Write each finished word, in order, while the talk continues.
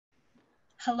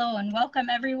Hello and welcome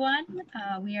everyone.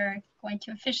 We are going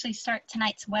to officially start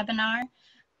tonight's webinar,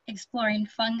 Exploring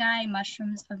Fungi,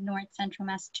 Mushrooms of North Central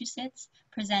Massachusetts,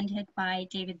 presented by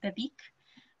David Babik.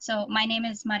 So my name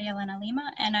is Maria Elena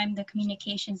Lima and I'm the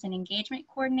Communications and Engagement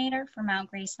Coordinator for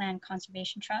Mount Graceland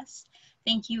Conservation Trust.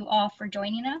 Thank you all for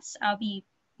joining us. I'll be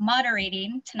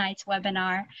moderating tonight's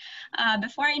webinar.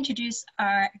 Before I introduce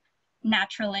our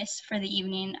naturalists for the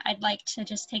evening, I'd like to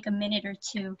just take a minute or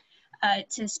two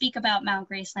to speak about Mount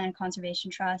Graceland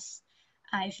Conservation Trust,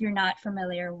 if you're not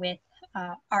familiar with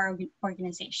our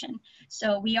organization.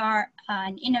 So we are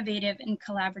an innovative and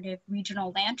collaborative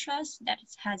regional land trust that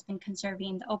has been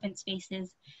conserving the open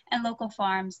spaces and local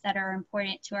farms that are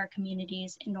important to our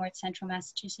communities in North Central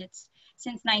Massachusetts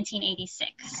since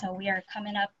 1986. So we are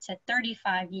coming up to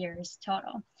 35 years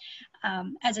total.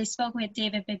 As I spoke with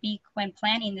David Babik when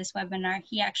planning this webinar,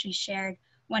 he actually shared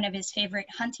one of his favorite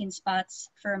hunting spots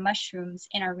for mushrooms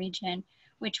in our region,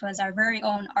 which was our very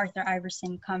own Arthur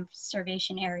Iverson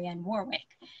Conservation Area in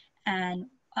Warwick. And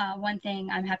one thing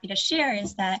I'm happy to share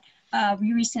is that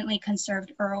we recently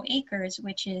conserved Earl Acres,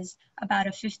 which is about a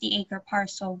 50-acre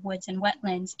parcel of woods and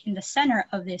wetlands in the center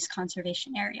of this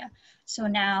conservation area. So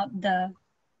now the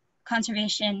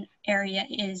conservation area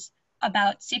is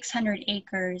about 600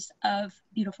 acres of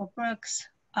beautiful brooks,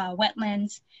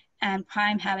 wetlands, and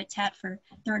prime habitat for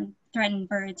threatened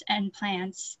birds and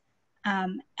plants.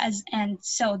 And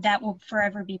so that will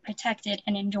forever be protected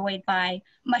and enjoyed by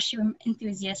mushroom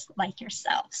enthusiasts like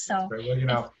yourself. So, well, you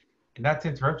know, not to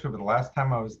interrupt you, but the last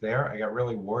time I was there, I got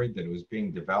really worried that it was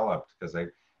being developed because I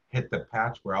hit the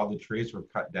patch where all the trees were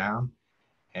cut down.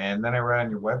 And then I read on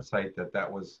your website that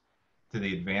that was to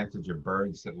the advantage of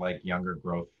birds that like younger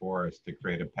growth forests, to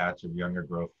create a patch of younger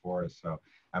growth forest. So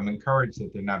I'm encouraged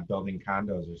that they're not building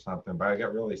condos or something, but I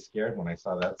got really scared when I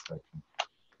saw that section.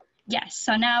 Yes,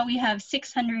 so now we have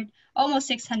almost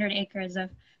 600 acres of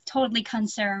totally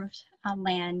conserved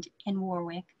land in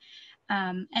Warwick.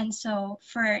 And so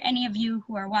for any of you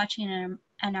who are watching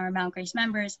and are Mount Grace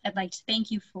members, I'd like to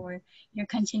thank you for your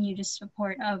continued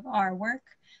support of our work.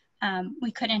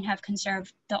 We couldn't have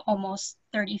conserved the almost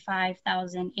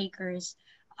 35,000 acres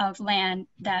of land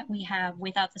that we have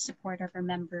without the support of our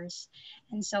members.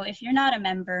 And so if you're not a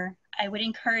member, I would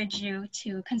encourage you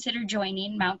to consider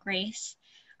joining Mount Grace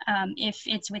if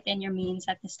it's within your means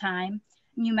at this time.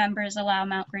 New members allow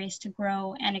Mount Grace to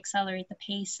grow and accelerate the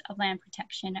pace of land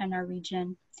protection in our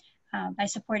region. By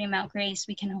supporting Mount Grace,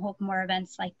 we can hold more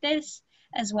events like this,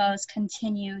 as well as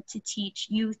continue to teach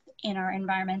youth in our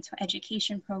environmental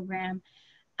education program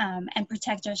and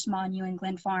protect our small New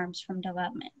England farms from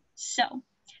development. So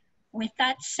with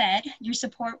that said, your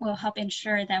support will help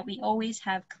ensure that we always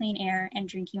have clean air and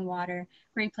drinking water,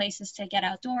 great places to get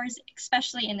outdoors,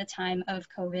 especially in the time of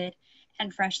COVID,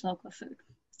 and fresh local food.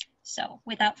 So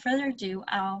without further ado,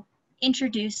 I'll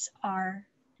introduce our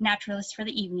naturalist for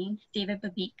the evening, David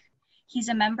Babik. He's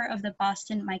a member of the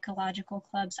Boston Mycological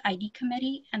Club's ID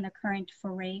Committee and the current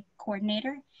foray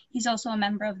coordinator. He's also a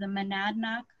member of the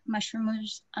Monadnock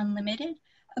Mushroomers Unlimited,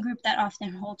 a group that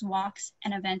often holds walks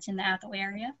and events in the Athol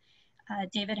area.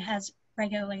 David has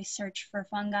regularly searched for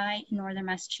fungi in northern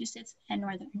Massachusetts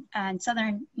and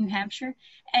southern New Hampshire,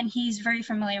 and he's very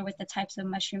familiar with the types of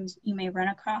mushrooms you may run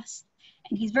across.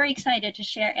 And he's very excited to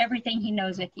share everything he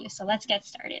knows with you. So let's get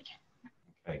started.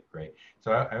 Okay, great.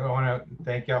 So I want to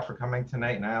thank y'all for coming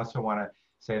tonight. And I also want to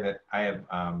say that I have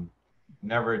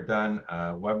never done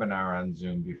a webinar on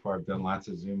Zoom before. I've done lots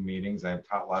of Zoom meetings. I've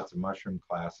taught lots of mushroom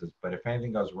classes, but if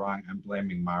anything goes wrong, I'm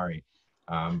blaming Mari.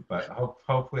 But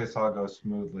hopefully this all goes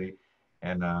smoothly.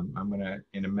 And I'm going to,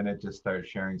 in a minute, just start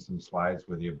sharing some slides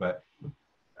with you. But,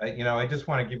 you know, I just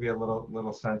want to give you a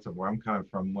little sense of where I'm coming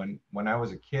from. When I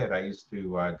was a kid, I used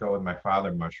to go with my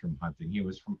father mushroom hunting. He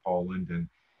was from Poland,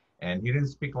 and he didn't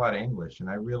speak a lot of English. And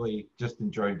I really just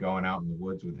enjoyed going out in the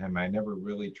woods with him. I never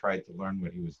really tried to learn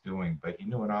what he was doing, but he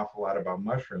knew an awful lot about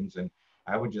mushrooms. And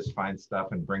I would just find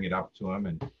stuff and bring it up to him.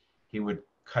 And he would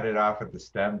cut it off at the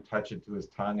stem, touch it to his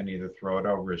tongue, and either throw it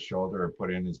over his shoulder or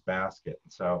put it in his basket.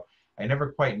 And so I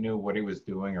never quite knew what he was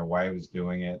doing or why he was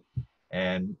doing it.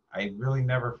 And I really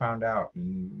never found out.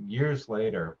 And years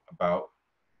later,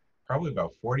 probably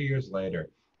about 40 years later,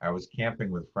 I was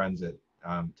camping with friends at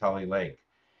Tully Lake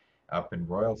up in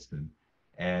Royalston.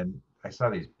 And I saw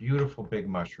these beautiful big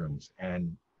mushrooms.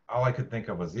 And all I could think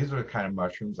of was, these are the kind of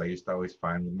mushrooms I used to always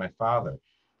find with my father.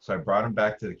 So I brought them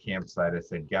back to the campsite. I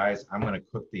said, guys, I'm going to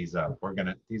cook these up.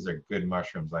 These are good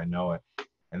mushrooms. I know it.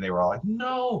 And they were all like,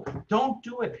 no, don't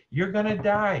do it. You're going to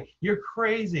die. You're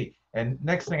crazy. And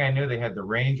next thing I knew, they had the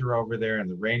ranger over there,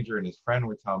 and the ranger and his friend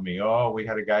would tell me, oh, we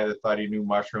had a guy that thought he knew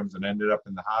mushrooms and ended up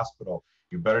in the hospital.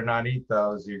 you better not eat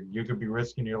those. You could be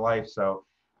risking your life. So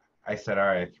I said, all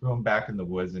right, I threw them back in the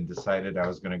woods and decided I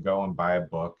was going to go and buy a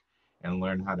book and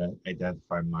learn how to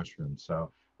identify mushrooms.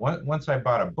 So once I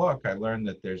bought a book, I learned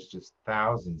that there's just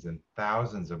thousands and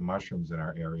thousands of mushrooms in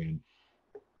our area, and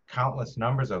countless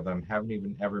numbers of them haven't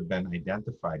even ever been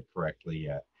identified correctly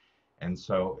yet. And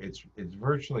so it's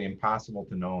virtually impossible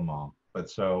to know them all. But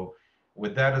so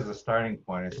with that as a starting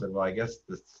point, I said, well, I guess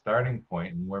the starting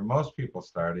point and where most people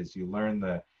start is you learn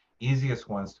the easiest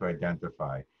ones to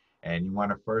identify. And you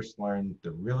want to first learn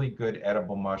the really good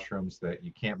edible mushrooms that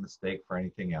you can't mistake for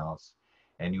anything else.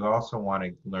 And you also want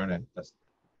to learn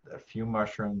a few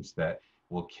mushrooms that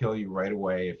will kill you right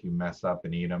away if you mess up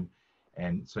and eat them.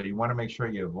 And so you want to make sure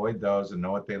you avoid those and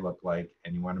know what they look like.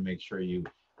 And you want to make sure you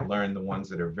learn the ones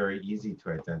that are very easy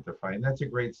to identify. And that's a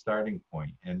great starting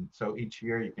point. And so each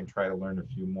year you can try to learn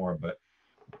a few more. But,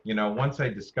 you know, once I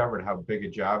discovered how big a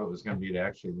job it was going to be to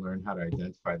actually learn how to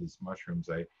identify these mushrooms,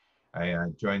 I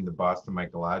joined the Boston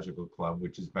Mycological Club,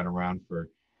 which has been around for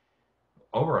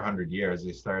over 100 years.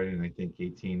 They started in, I think,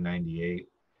 1898.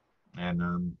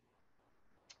 And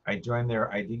I joined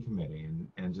their ID committee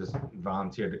and just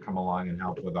volunteered to come along and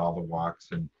help with all the walks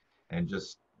and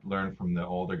just learn from the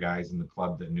older guys in the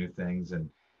club that knew things. And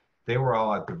they were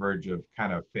all at the verge of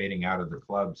kind of fading out of the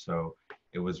club. So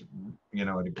it was, you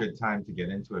know, at a good time to get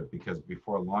into it because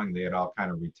before long they had all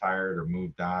kind of retired or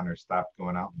moved on or stopped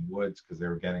going out in the woods because they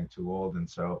were getting too old. And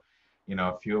so, you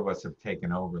know, a few of us have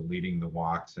taken over leading the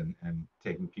walks and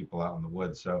taking people out in the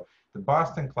woods. So the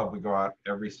Boston Club, we go out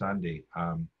every Sunday.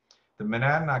 The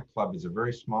Monadnock Club is a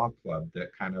very small club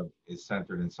that kind of is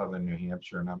centered in southern New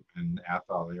Hampshire and up in the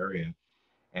Athol area.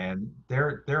 And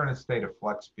they're in a state of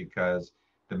flux because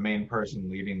the main person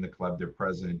leading the club, their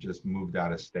president, just moved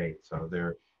out of state. So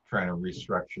they're trying to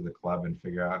restructure the club and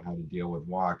figure out how to deal with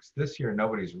walks. This year,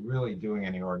 nobody's really doing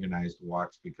any organized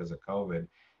walks because of COVID.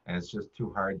 And it's just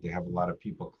too hard to have a lot of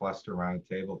people cluster around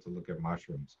a table to look at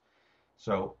mushrooms.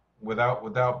 So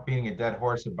without being a dead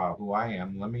horse about who I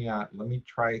am, let me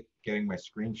try getting my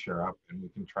screen share up and we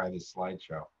can try this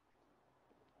slideshow.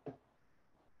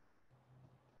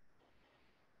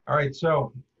 All right,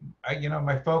 so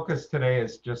my focus today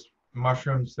is just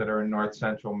mushrooms that are in north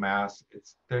central Mass.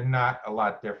 They're not a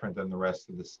lot different than the rest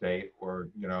of the state or,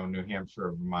 New Hampshire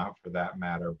or Vermont for that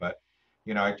matter. But,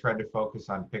 I tried to focus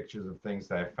on pictures of things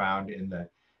that I found in the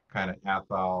kind of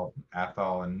Athol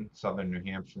and southern New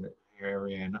Hampshire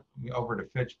area and over to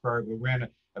Fitchburg. We ran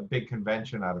a big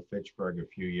convention out of Fitchburg a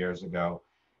few years ago.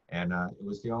 And it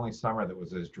was the only summer that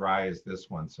was as dry as this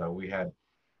one. So we had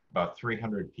about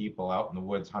 300 people out in the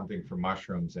woods hunting for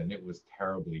mushrooms, and it was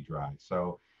terribly dry.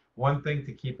 So one thing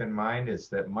to keep in mind is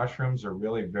that mushrooms are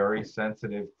really very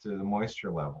sensitive to the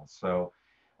moisture levels. So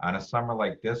on a summer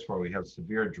like this where we have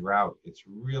severe drought, it's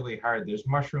really hard. There's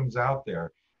mushrooms out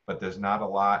there, but there's not a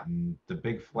lot, and the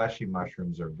big fleshy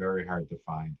mushrooms are very hard to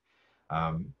find.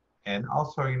 And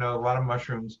also, a lot of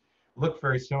mushrooms look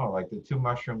very similar, like the two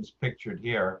mushrooms pictured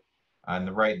here on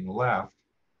the right and the left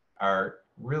are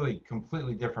really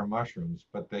completely different mushrooms,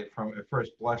 but from at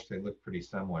first blush, they look pretty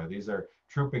similar. These are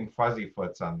trooping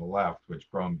fuzzyfoots on the left, which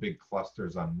grow in big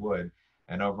clusters on wood,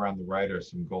 and over on the right are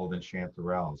some golden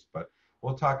chanterelles. But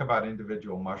we'll talk about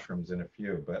individual mushrooms in a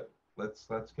few, but let's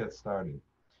get started.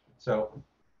 So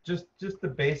just the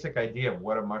basic idea of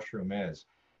what a mushroom is.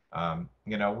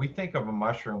 We think of a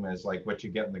mushroom as like what you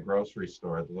get in the grocery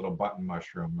store, the little button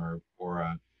mushroom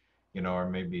or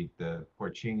maybe the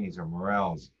porcinis or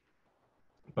morels.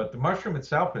 But the mushroom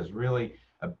itself is really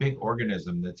a big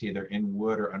organism that's either in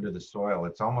wood or under the soil.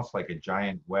 It's almost like a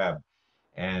giant web.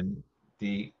 And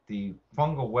the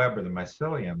fungal web or the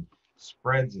mycelium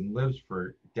spreads and lives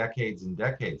for decades and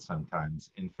decades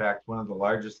sometimes. In fact, one of the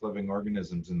largest living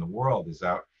organisms in the world is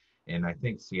out in, I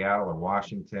think, Seattle or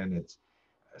Washington. It's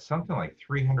something like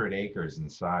 300 acres in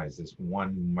size, this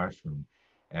one mushroom.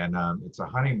 And it's a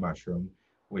honey mushroom,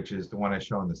 which is the one I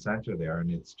show in the center there. And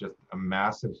it's just a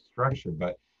massive structure.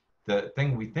 But the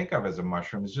thing we think of as a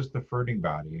mushroom is just the fruiting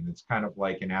body. And it's kind of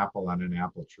like an apple on an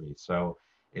apple tree. So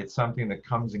it's something that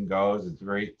comes and goes. It's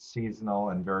very seasonal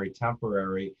and very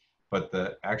temporary, but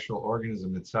the actual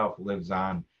organism itself lives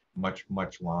on much,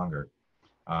 much longer.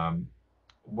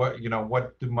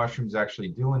 What do mushrooms actually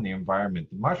do in the environment?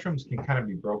 The mushrooms can kind of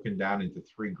be broken down into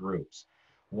three groups.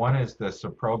 One is the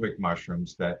saprobic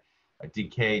mushrooms that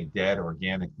decay dead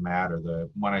organic matter. The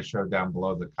one I showed down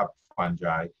below, the cup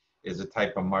fungi, is a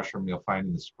type of mushroom you'll find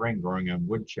in the spring growing on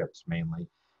wood chips mainly,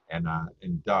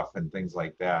 and duff and things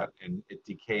like that. And it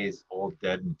decays old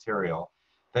dead material.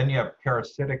 Then you have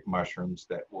parasitic mushrooms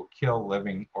that will kill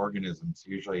living organisms,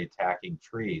 usually attacking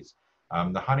trees.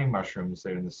 The honey mushrooms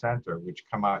that are in the center, which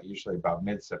come out usually about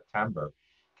mid-September,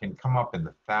 can come up in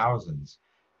the thousands,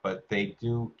 but they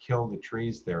do kill the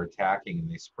trees they're attacking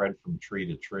and they spread from tree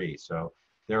to tree. So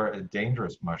they're a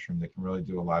dangerous mushroom that can really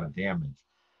do a lot of damage.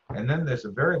 And then there's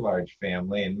a very large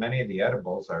family, and many of the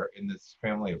edibles are in this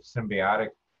family of symbiotic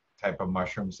type of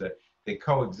mushrooms that they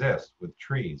coexist with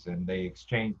trees and they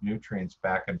exchange nutrients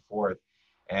back and forth.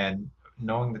 And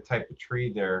knowing the type of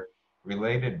tree they're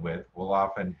related with will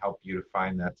often help you to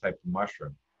find that type of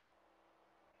mushroom.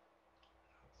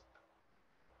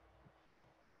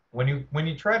 When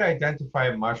you try to identify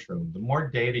a mushroom, the more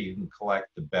data you can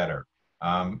collect, the better.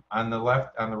 On the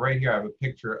left, on the right here, I have a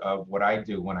picture of what I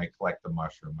do when I collect the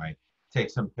mushroom. I take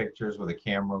some pictures with a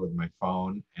camera with my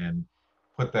phone and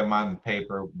put them on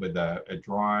paper with a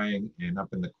drawing, and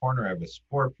up in the corner I have a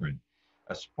spore print.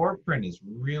 A spore print is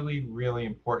really, really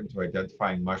important to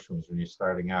identifying mushrooms when you're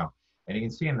starting out. And you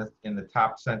can see in the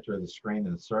top center of the screen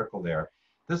in the circle there,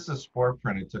 this is a spore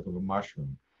print I took of a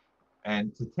mushroom.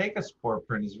 And to take a spore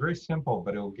print is very simple,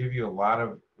 but it will give you a lot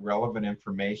of relevant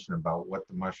information about what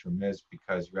the mushroom is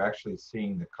because you're actually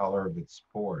seeing the color of its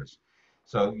spores.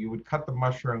 So you would cut the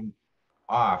mushroom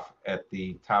off at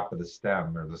the top of the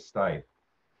stem or the stipe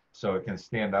so it can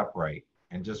stand upright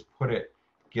and just put it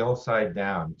gill side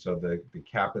down so the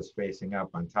cap is facing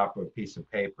up on top of a piece of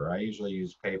paper. I usually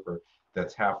use paper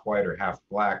that's half white or half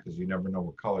black because you never know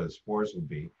what color the spores will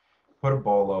be. Put a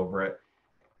bowl over it,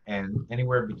 and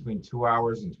anywhere between 2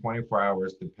 hours and 24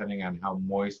 hours, depending on how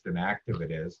moist and active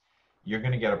it is, you're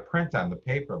going to get a print on the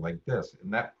paper like this.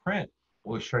 And that print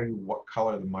will show you what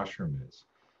color the mushroom is.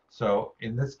 So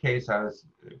in this case, I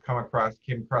came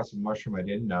across a mushroom I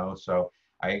didn't know. So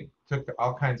I took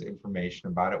all kinds of information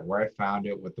about it, where I found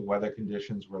it, what the weather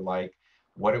conditions were like,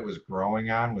 what it was growing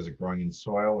on. Was it growing in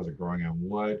soil? Was it growing on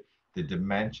wood? The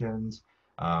dimensions.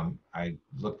 I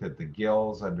looked at the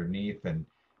gills underneath and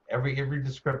every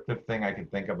descriptive thing I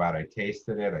could think about. I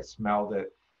tasted it, I smelled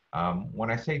it. When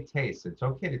I say taste, it's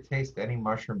okay to taste any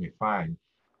mushroom you find,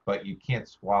 but you can't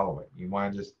swallow it. You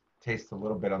want to just taste a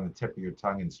little bit on the tip of your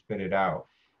tongue and spit it out.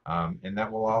 And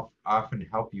that will often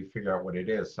help you figure out what it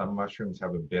is. Some mushrooms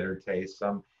have a bitter taste,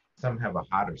 some have a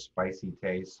hot or spicy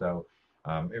taste. So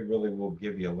it really will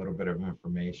give you a little bit of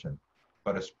information.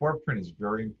 But a spore print is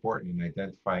very important in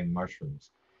identifying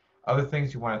mushrooms. Other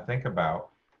things you want to think about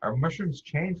are mushrooms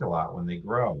change a lot when they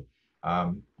grow.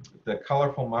 Um, the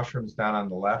colorful mushrooms down on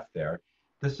the left there,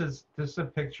 this is a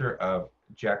picture of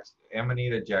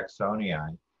Amanita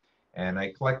jacksonii, and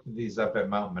I collected these up at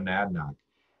Mount Monadnock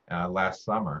last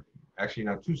summer, actually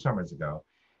no, 2 summers ago.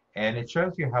 And it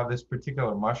shows you how this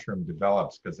particular mushroom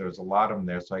develops because there's a lot of them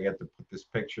there, so I get to put this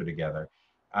picture together.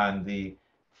 On the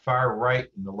far right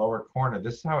in the lower corner,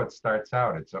 this is how it starts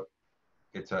out.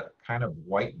 It's a kind of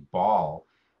white ball,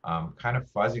 kind of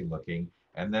fuzzy looking,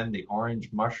 and then the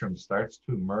orange mushroom starts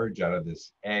to emerge out of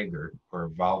this egg or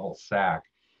volval sac,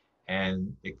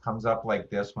 and it comes up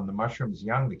like this. When the mushroom's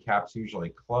young, the cap's usually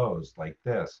closed like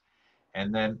this,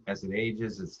 and then as it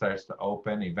ages, it starts to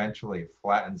open. Eventually, it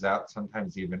flattens out,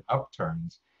 sometimes even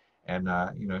upturns. And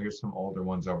here's some older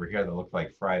ones over here that look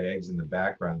like fried eggs in the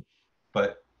background.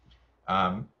 But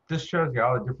this shows you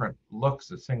all the different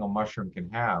looks a single mushroom can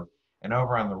have. And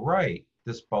over on the right,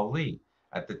 this bolete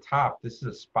at the top, this is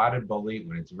a spotted bolete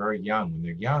when it's very young. When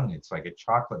they're young, it's like a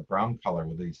chocolate brown color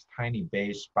with these tiny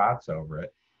beige spots over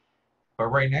it. But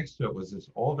right next to it was this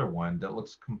older one that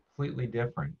looks completely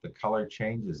different. The color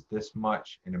changes this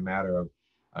much in a matter of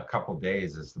a couple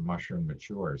days as the mushroom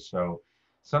matures. So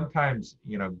sometimes,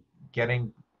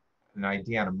 getting an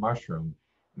idea on a mushroom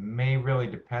may really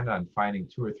depend on finding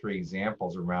 2 or 3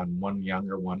 examples around, one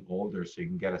younger, one older, so you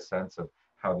can get a sense of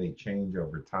how they change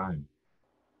over time.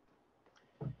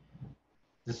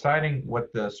 Deciding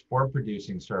what the spore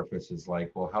producing surface is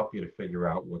like will help you to figure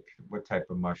out what type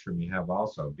of mushroom you have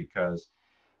also, because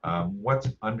what's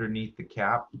underneath the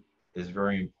cap is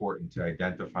very important to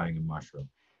identifying a mushroom.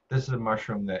 This is a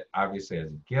mushroom that obviously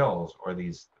has gills or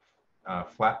these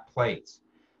flat plates.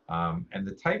 And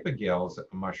the type of gills that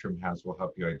a mushroom has will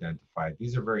help you identify.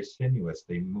 These are very sinuous.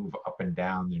 They move up and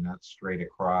down. They're not straight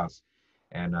across.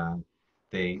 And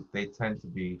they tend to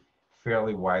be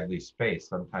fairly widely spaced.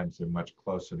 Sometimes they're much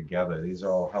closer together. These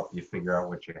all help you figure out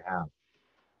what you have.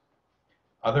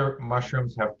 Other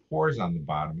mushrooms have pores on the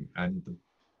bottom, and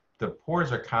the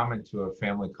pores are common to a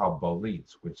family called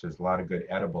boletes, which is a lot of good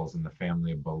edibles in the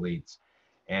family of boletes.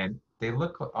 And they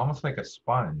look almost like a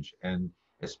sponge. And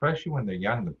especially when they're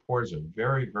young, the pores are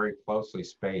very, very closely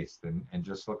spaced and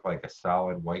just look like a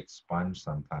solid white sponge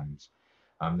sometimes.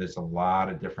 There's a lot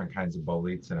of different kinds of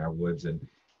boletes in our woods, and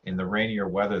in the rainier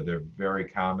weather, they're very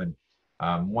common.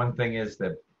 One thing is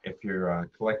that if you're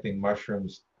collecting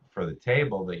mushrooms for the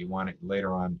table that you want to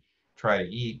later on try to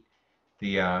eat,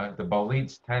 the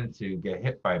boletes tend to get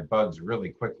hit by bugs really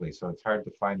quickly, so it's hard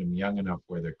to find them young enough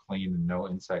where they're clean and no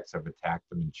insects have attacked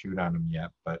them and chewed on them yet.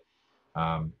 But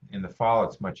in the fall,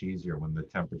 it's much easier when the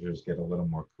temperatures get a little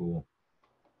more cool.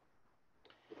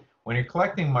 When you're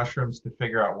collecting mushrooms to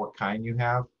figure out what kind you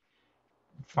have,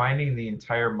 finding the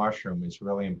entire mushroom is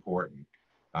really important.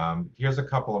 Here's a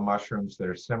couple of mushrooms that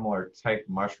are similar type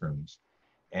mushrooms.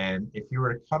 And if you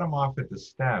were to cut them off at the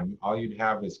stem, all you'd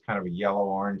have is kind of a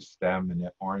yellow-orange stem and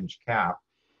an orange cap.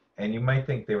 And you might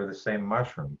think they were the same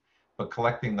mushroom. But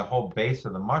collecting the whole base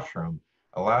of the mushroom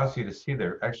allows you to see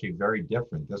they're actually very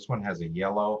different. This one has a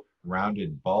yellow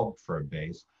rounded bulb for a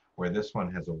base, where this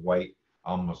one has a white,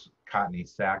 almost cottony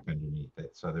sac underneath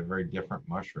it. So they're very different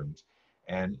mushrooms.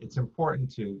 And it's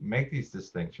important to make these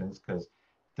distinctions because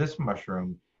this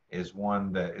mushroom is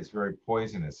one that is very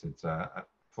poisonous. It's a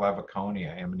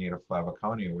Flavoconia, Amanita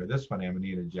flavoconia, where this one,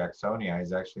 Amanita jacksonii,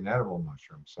 is actually an edible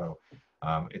mushroom. So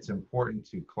it's important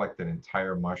to collect an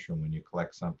entire mushroom when you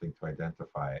collect something to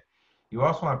identify it. You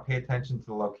also want to pay attention to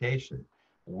the location.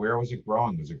 Where was it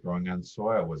growing? Was it growing on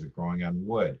soil? Was it growing on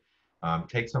wood?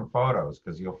 Take some photos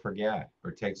because you'll forget,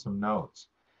 or take some notes.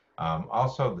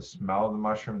 Also, the smell of the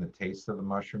mushroom, the taste of the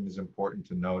mushroom is important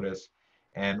to notice,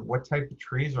 and what type of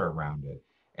trees are around it.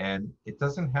 And it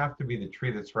doesn't have to be the tree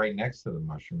that's right next to the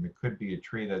mushroom. It could be a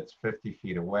tree that's 50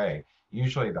 feet away.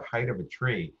 Usually the height of a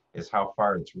tree is how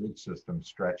far its root system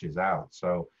stretches out.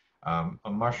 So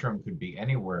a mushroom could be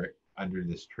anywhere under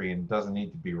this tree and doesn't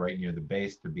need to be right near the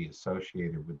base to be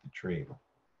associated with the tree.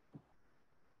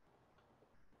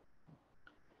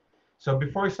 So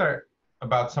before we start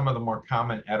about some of the more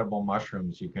common edible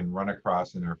mushrooms you can run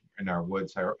across in our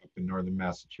woods up in northern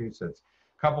Massachusetts,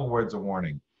 a couple words of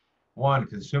warning. One,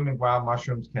 consuming wild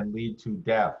mushrooms can lead to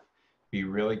death. Be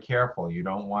really careful. You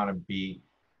don't want to be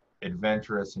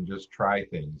adventurous and just try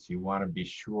things. You want to be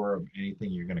sure of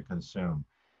anything you're going to consume.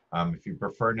 If you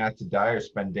prefer not to die or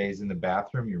spend days in the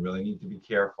bathroom, you really need to be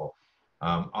careful.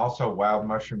 Also, wild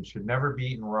mushrooms should never be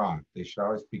eaten raw. They should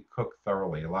always be cooked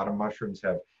thoroughly. A lot of mushrooms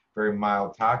have very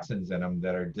mild toxins in them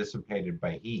that are dissipated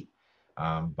by heat,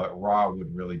 but raw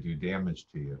would really do damage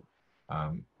to you.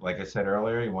 Like I said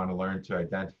earlier, you want to learn to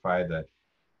identify the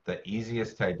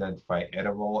easiest to identify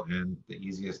edible and the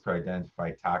easiest to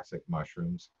identify toxic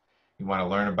mushrooms. You want to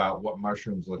learn about what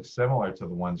mushrooms look similar to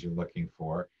the ones you're looking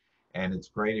for. And it's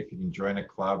great if you can join a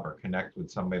club or connect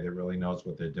with somebody that really knows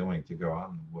what they're doing to go out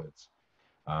in the woods.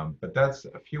 But that's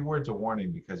a few words of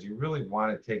warning because you really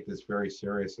want to take this very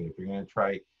seriously. If you're going to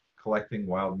try collecting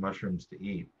wild mushrooms to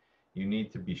eat, you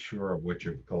need to be sure of what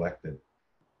you've collected.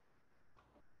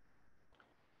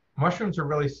 Mushrooms are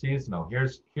really seasonal.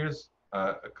 Here's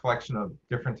a collection of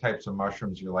different types of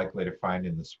mushrooms you're likely to find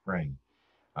in the spring.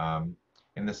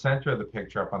 In the center of the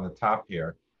picture up on the top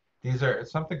here, these are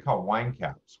something called wine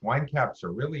caps. Wine caps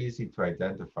are really easy to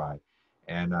identify,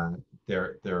 and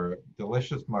they're a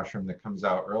delicious mushroom that comes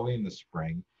out early in the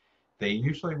spring. They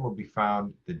usually will be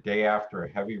found the day after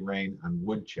a heavy rain on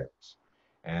wood chips,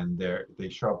 and they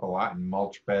show up a lot in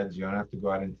mulch beds. You don't have to go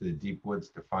out into the deep woods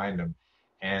to find them,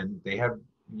 and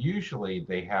usually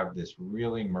they have this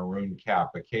really maroon cap.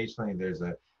 Occasionally there's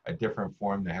a different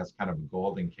form that has kind of a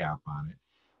golden cap on it.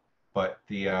 But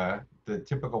the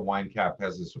typical wine cap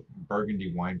has this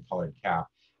burgundy wine colored cap.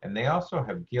 And they also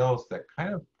have gills that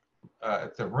kind of,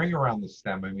 it's a ring around the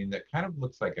stem. I mean, that kind of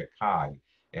looks like a cog.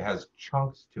 It has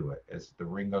chunks to it as the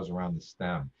ring goes around the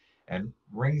stem. And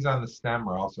rings on the stem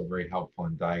are also very helpful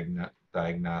in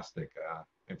diagnostic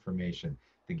information.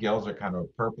 The gills are kind of a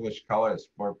purplish color. The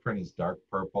spore print is dark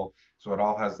purple. So it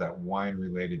all has that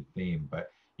wine-related theme. But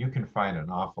you can find an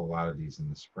awful lot of these in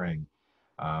the spring.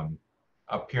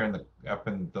 Up here up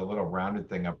in the little rounded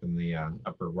thing up in the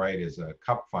upper right is a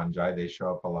cup fungi. They show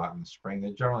up a lot in the spring.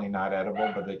 They're generally not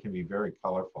edible, but they can be very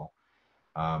colorful.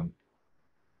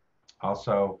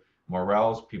 Also,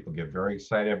 morels. People get very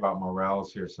excited about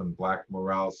morels. Here's some black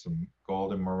morels, some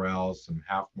golden morels, some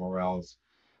half morels.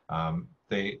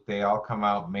 They all come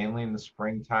out mainly in the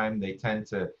springtime. They tend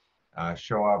to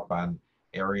show up on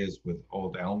areas with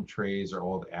old elm trees or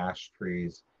old ash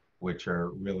trees, which are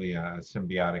really a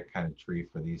symbiotic kind of tree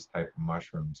for these type of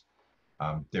mushrooms.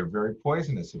 They're very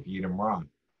poisonous if you eat them raw,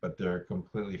 but they're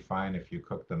completely fine if you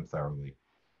cook them thoroughly.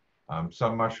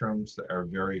 Some mushrooms are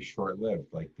very short-lived,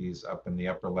 like these up in the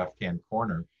upper left-hand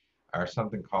corner are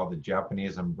something called the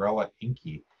Japanese umbrella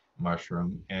inky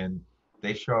mushroom, and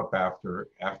they show up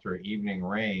after evening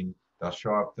rain. They'll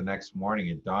show up the next morning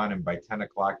at dawn, and by 10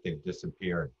 o'clock they've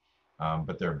disappeared.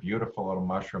 But they're a beautiful little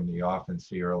mushroom that you often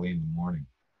see early in the morning.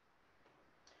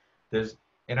 There's,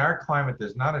 in our climate,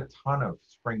 there's not a ton of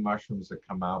spring mushrooms that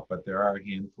come out, but there are a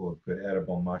handful of good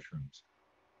edible mushrooms.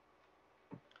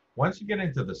 Once you get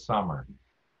into the summer,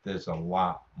 there's a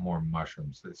lot more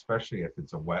mushrooms, especially if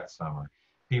it's a wet summer.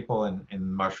 People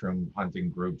in mushroom hunting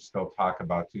groups still talk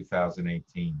about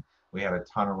 2018. We had a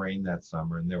ton of rain that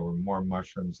summer, and there were more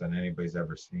mushrooms than anybody's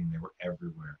ever seen. They were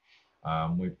everywhere.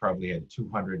 We probably had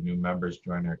 200 new members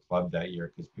join our club that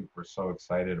year because people were so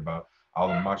excited about all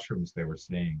the mushrooms they were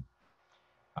seeing.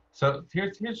 So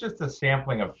here's just a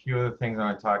sampling of a few of the things I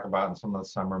want to talk about in some of the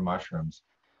summer mushrooms.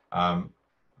 Um,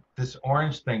 this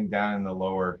orange thing down in the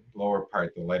lower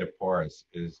part, the Laetoporus,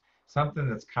 is something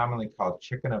that's commonly called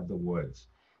chicken of the woods.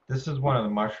 This is one of the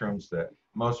mushrooms that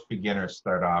most beginners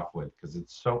start off with because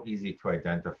it's so easy to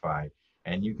identify,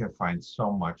 and you can find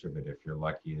so much of it if you're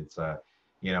lucky. It's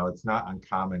it's not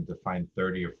uncommon to find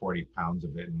 30 or 40 pounds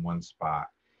of it in one spot.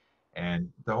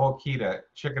 And the whole key to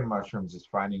chicken mushrooms is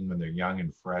finding when they're young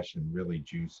and fresh and really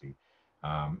juicy.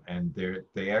 And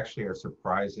they actually are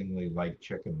surprisingly like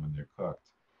chicken when they're cooked.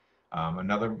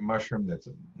 Another mushroom that's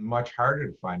much harder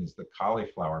to find is the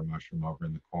cauliflower mushroom over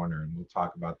in the corner, and we'll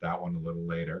talk about that one a little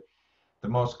later. The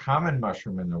most common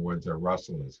mushroom in the woods are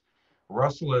russulas.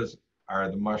 Russulas are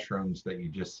the mushrooms that you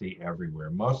just see everywhere.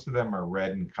 Most of them are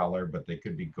red in color, but they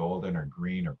could be golden or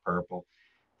green or purple.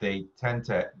 They tend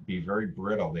to be very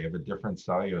brittle. They have a different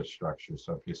cellular structure.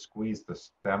 So if you squeeze the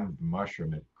stem of the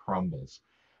mushroom, it crumbles.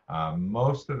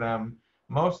 Most of them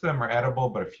are edible,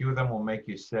 but a few of them will make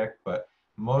you sick. But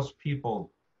most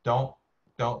people don't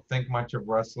don't think much of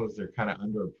rustlers. They're kind of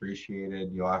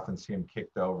underappreciated. You'll often see them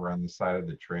kicked over on the side of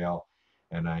the trail.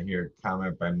 And I hear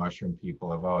comment by mushroom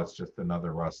people of, oh, it's just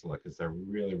another rustler, because they're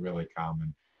really, really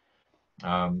common.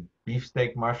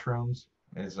 Beefsteak mushrooms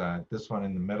is this one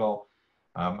in the middle.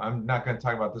 I'm not going to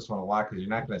talk about this one a lot because you're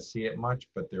not going to see it much,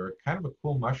 but they're kind of a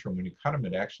cool mushroom. When you cut them,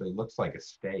 it actually looks like a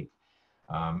steak.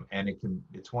 And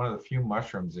it's one of the few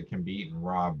mushrooms that can be eaten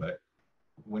raw, but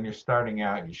when you're starting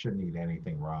out, you shouldn't eat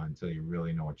anything raw until you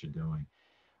really know what you're doing.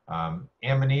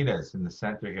 Amanitas in the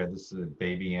center here, this is a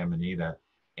baby amanita.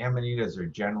 Amanitas are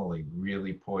generally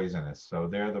really poisonous, so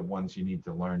they're the ones you need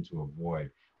to learn to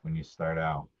avoid when you start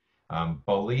out.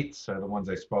 Boletes are the ones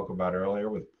I spoke about earlier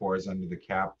with pores under the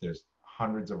cap. There's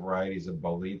hundreds of varieties of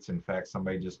boletes. In fact,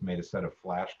 somebody just made a set of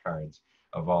flashcards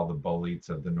of all the boletes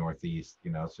of the Northeast,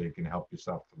 so you can help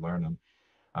yourself to learn them.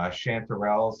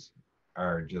 Chanterelles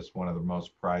are just one of the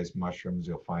most prized mushrooms.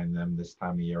 You'll find them this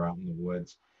time of year out in the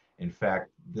woods. In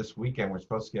fact, this weekend, we're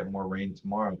supposed to get more rain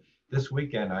tomorrow. This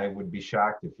weekend, I would be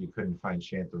shocked if you couldn't find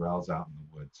chanterelles out in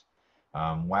the woods.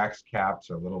 Wax caps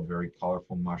are little, very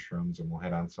colorful mushrooms, and we'll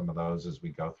hit on some of those as we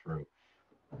go through.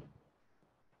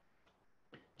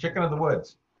 Chicken of the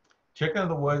woods. Chicken of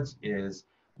the woods is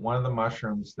one of the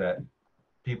mushrooms that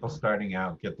people starting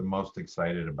out get the most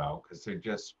excited about because they're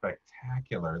just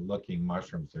spectacular looking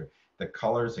mushrooms. The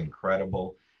color's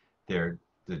incredible. The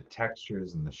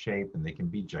textures and the shape, and they can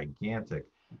be gigantic.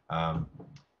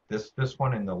 This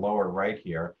one in the lower right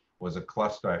here was a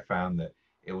cluster I found that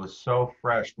it was so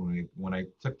fresh when I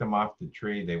took them off the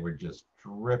tree, they were just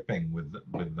dripping with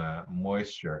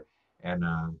moisture. And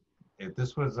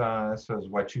this was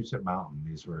Wachusett Mountain.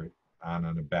 These were on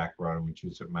a back road on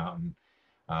Wachusett Mountain.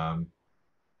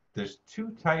 There's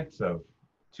two types of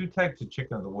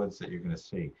chicken of the woods that you're going to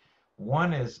see.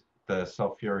 One is the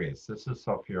sulphureous. This is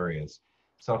sulphureous.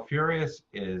 Sulphureous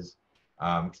is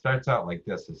starts out like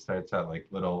this. It starts out like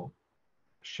little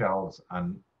shells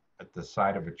at the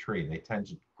side of a tree. They tend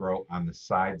to grow on the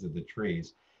sides of the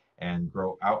trees and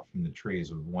grow out from the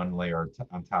trees with one layer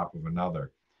on top of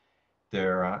another.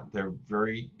 They're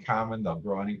very common. They'll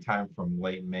grow anytime from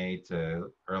late May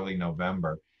to early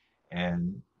November,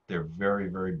 and they're very,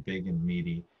 very big and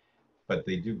meaty, but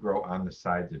they do grow on the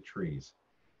sides of trees.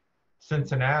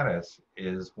 Cincinnatus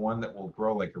is one that will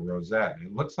grow like a rosette.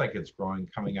 It looks like it's growing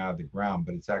coming out of the ground,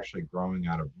 but it's actually growing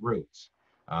out of roots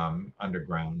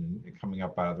underground and coming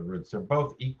up out of the roots. They're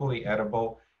both equally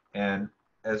edible, and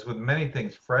as with many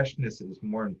things, freshness is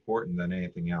more important than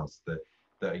anything else.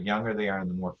 The younger they are and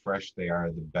the more fresh they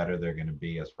are, the better they're going to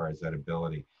be as far as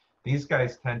edibility. These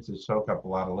guys tend to soak up a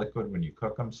lot of liquid when you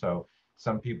cook them, so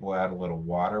some people add a little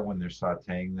water when they're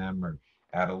sauteing them, or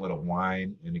add a little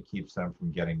wine, and it keeps them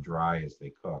from getting dry as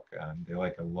they cook. They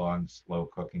like a long, slow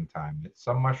cooking time.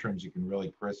 Some mushrooms you can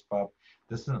really crisp up.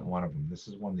 This isn't one of them. This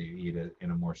is one that you eat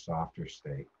in a more softer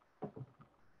state.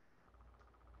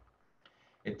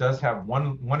 It does have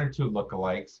one or two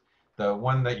lookalikes. The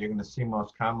one that you're going to see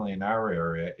most commonly in our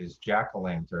area is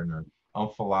jack-o'-lantern, or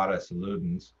Omphalotus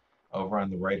illudens, over on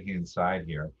the right-hand side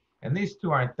here. And these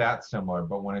two aren't that similar,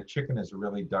 but when a chicken is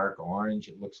really dark orange,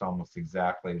 it looks almost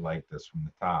exactly like this from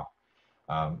the top.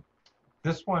 Um,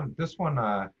 this one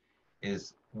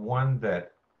is one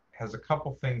that has a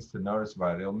couple things to notice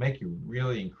about it. It'll make you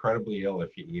really incredibly ill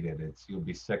if you eat it. You'll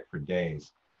be sick for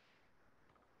days.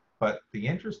 But the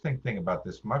interesting thing about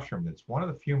this mushroom, it's one of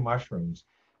the few mushrooms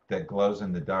that glows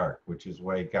in the dark, which is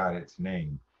why it got its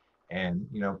name. And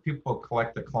people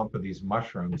collect a clump of these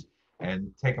mushrooms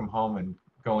and take them home and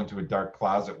go into a dark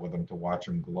closet with them to watch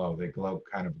them glow. They glow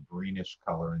kind of a greenish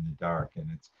color in the dark, and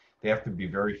they have to be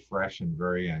very fresh and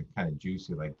very kind of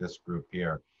juicy, like this group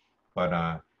here.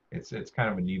 But it's kind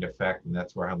of a neat effect, and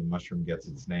that's where how the mushroom gets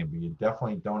its name. But you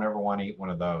definitely don't ever want to eat one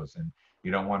of those, and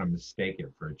you don't want to mistake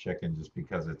it for a chicken just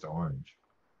because it's orange.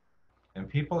 And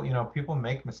people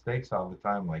make mistakes all the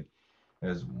time. Like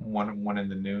there's one in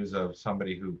the news of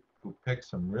somebody who picked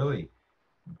some really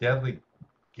deadly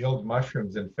gilled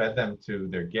mushrooms and fed them to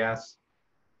their guests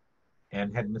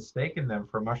and had mistaken them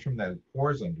for a mushroom that had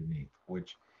pores underneath,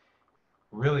 which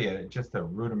really at just a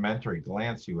rudimentary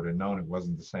glance you would have known it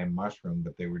wasn't the same mushroom,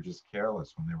 but they were just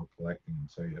careless when they were collecting them.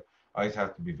 So you always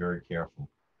have to be very careful.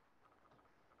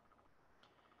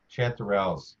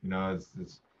 Chanterelles,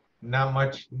 it's not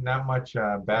much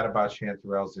bad about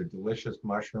chanterelles. They're delicious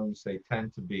mushrooms. They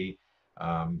tend to be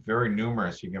very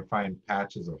numerous. You can find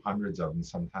patches of hundreds of them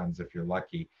sometimes if you're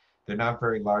lucky. They're not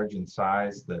very large in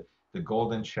size. The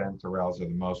golden chanterelles are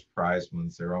the most prized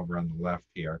ones. They're over on the left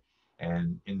here.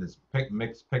 And in this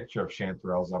mixed picture of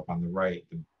chanterelles up on the right,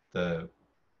 the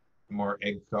more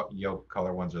egg yolk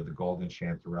color ones are the golden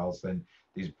chanterelles. And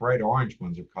these bright orange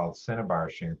ones are called cinnabar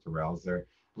chanterelles. They're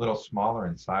a little smaller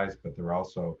in size, but they're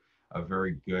also a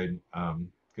very good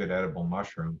edible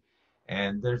mushroom.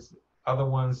 And there's other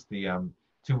ones, the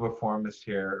tubiformis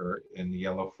here, or in the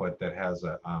yellowfoot, that has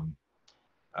a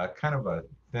kind of a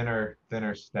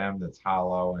thinner stem that's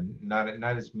hollow and not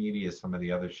as meaty as some of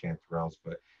the other chanterelles,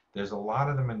 but there's a lot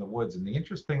of them in the woods. And the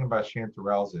interesting thing about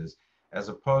chanterelles is, as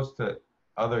opposed to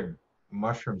other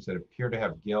mushrooms that appear to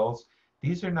have gills,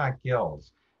 these are not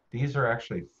gills. These are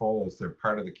actually folds. They're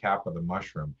part of the cap of the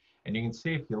mushroom. And you can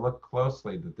see if you look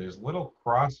closely that there's little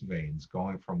cross veins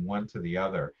going from one to the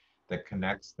other that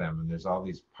connects them. And there's all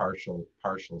these partial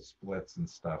splits and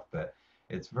stuff that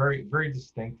it's very, very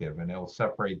distinctive, and it'll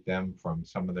separate them from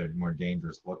some of their more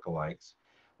dangerous lookalikes.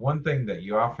 One thing that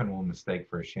you often will mistake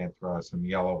for a chanterelle is some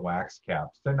yellow wax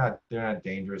caps. They're not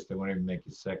dangerous. They won't even make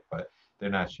you sick, but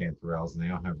they're not chanterelles, and they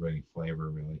don't have any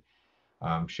flavor really.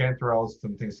 Chanterelles,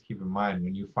 some things to keep in mind.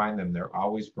 When you find them, they're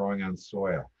always growing on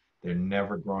soil. They're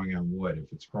never growing on wood.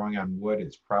 If it's growing on wood,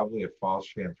 it's probably a false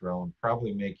chanterelle and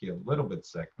probably make you a little bit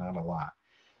sick, not a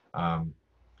lot.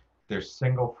 They're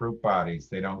single fruit bodies.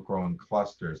 They don't grow in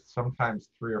clusters. Sometimes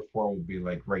 3 or 4 will be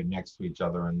like right next to each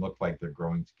other and look like they're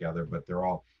growing together, but they're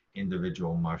all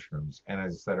individual mushrooms. And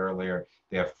as I said earlier,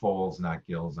 they have folds, not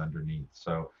gills underneath.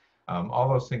 So all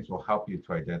those things will help you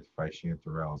to identify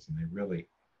chanterelles, and they really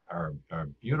are a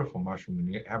beautiful mushroom.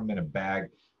 When you have them in a bag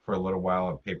for a little while,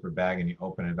 a paper bag, and you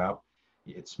open it up,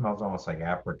 it smells almost like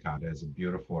apricot. It has a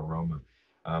beautiful aroma.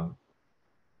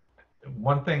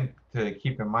 One thing to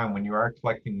keep in mind when you are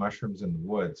collecting mushrooms in the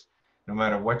woods, no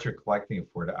matter what you're collecting it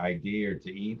for, to ID or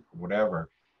to eat, whatever,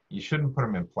 you shouldn't put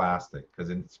them in plastic, because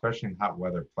especially in hot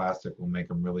weather, plastic will make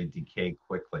them really decay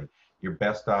quickly. You're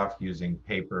best off using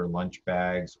paper lunch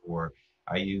bags, or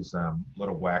I use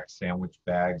little wax sandwich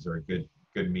bags, or a good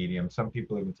medium. Some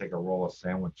people even take a roll of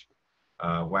sandwich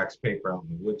wax paper out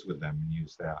in the woods with them and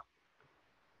use that.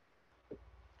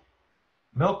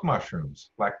 Milk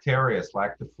mushrooms, Lactarius,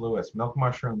 lactifluus. Milk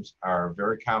mushrooms are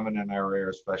very common in our area,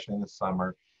 especially in the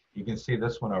summer. You can see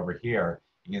this one over here.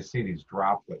 You can see these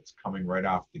droplets coming right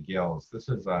off the gills. This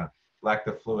is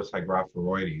Lactifluus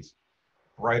hygrophoroides,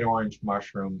 bright orange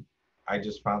mushroom. I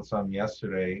just found some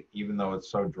yesterday. Even though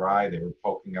it's so dry, they were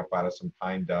poking up out of some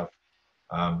pine duff.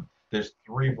 There's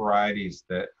 3 varieties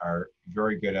that are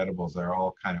very good edibles. They're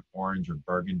all kind of orange or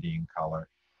burgundy in color.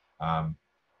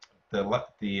 The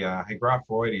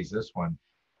hygrophoroides, this one,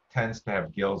 tends to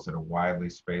have gills that are widely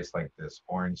spaced like this: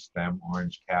 orange stem,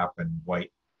 orange cap, and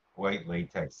white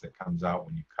latex that comes out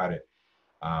when you cut it.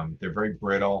 They're very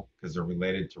brittle because they're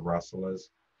related to russulas.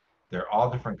 They're all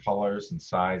different colors and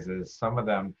sizes. Some of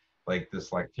them, like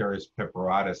this Lactarius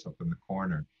piperatus up in the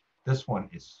corner, this one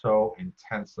is so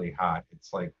intensely hot.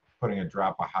 It's like putting a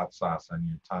drop of hot sauce on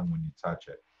your tongue when you touch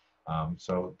it.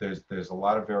 So there's a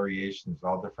lot of variations,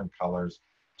 all different colors.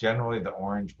 Generally, the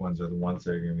orange ones are the ones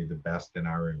that are going to be the best in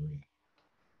our area.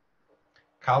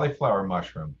 Cauliflower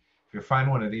mushroom. If you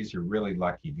find one of these, you're really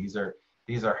lucky. These are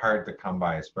hard to come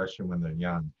by, especially when they're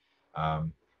young.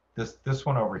 This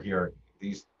one over here,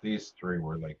 these three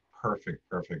were like perfect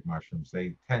mushrooms.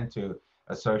 They tend to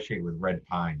associate with red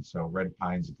pine, so red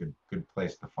pine's a good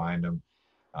place to find them.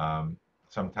 Um,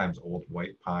 Sometimes old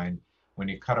white pine. When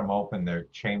you cut them open, they're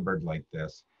chambered like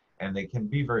this, and they can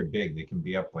be very big. They can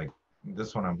be up like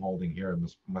this one I'm holding here.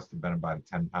 Must have been about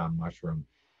a 10-pound mushroom.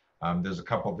 There's a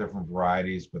couple different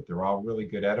varieties, but they're all really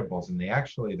good edibles. And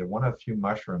they're one of the few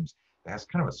mushrooms that has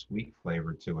kind of a sweet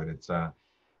flavor to it.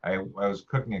 I was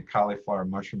cooking a cauliflower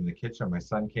mushroom in the kitchen. My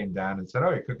son came down and said, "Oh,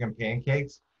 you're cooking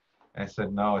pancakes?" And I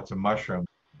said, "No, it's a mushroom."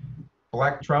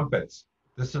 Black trumpets.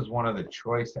 This is one of the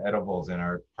choice edibles in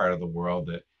our part of the world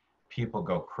that people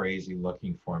go crazy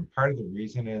looking for. And part of the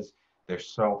reason is they're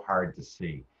so hard to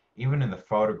see. Even in the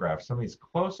photographs, some of these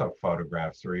close-up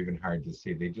photographs are even hard to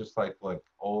see. They just like look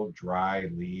old, dry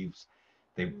leaves.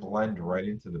 They blend right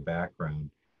into the background.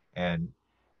 And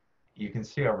you can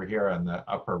see over here on the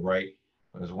upper right,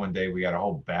 it was one day we got a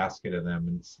whole basket of them.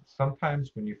 And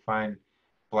sometimes when you find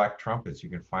black trumpets, you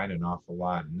can find an awful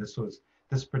lot. And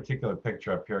this particular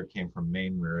picture up here came from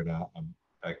Maine. We were at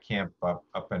a camp up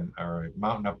in, or a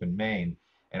mountain up in Maine.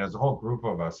 And it was a whole group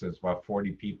of us. There's about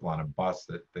 40 people on a bus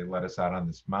that they let us out on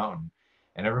this mountain.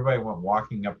 And everybody went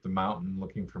walking up the mountain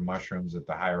looking for mushrooms at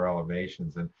the higher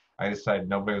elevations. And I decided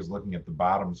nobody was looking at the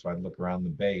bottom, so I'd look around the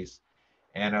base.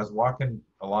 And I was walking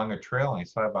along a trail and I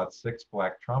saw about 6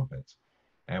 black trumpets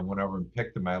and went over and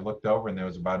picked them. I looked over and there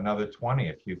was about another 20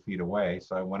 a few feet away.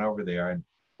 So I went over there, and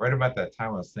right about that time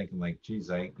I was thinking like, geez,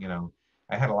 I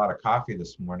had a lot of coffee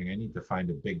this morning. I need to find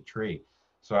a big tree.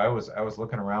 So I was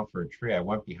looking around for a tree. I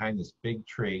went behind this big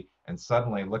tree and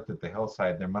suddenly looked at the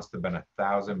hillside. There must have been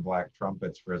 1,000 black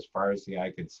trumpets for as far as the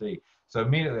eye could see. So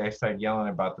immediately I started yelling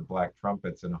about the black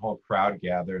trumpets, and a whole crowd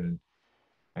gathered, and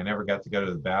I never got to go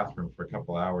to the bathroom for a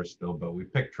couple hours still, but we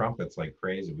picked trumpets like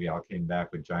crazy. We all came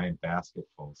back with giant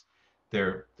basketfuls.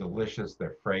 They're delicious.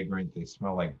 They're fragrant. They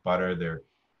smell like butter. They're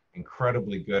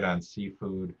incredibly good on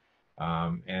seafood.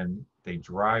 And they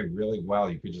dry really well.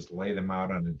 You could just lay them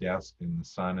out on a desk in the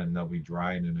sun and they'll be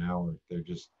dry in an hour.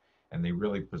 And they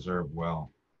really preserve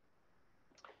well.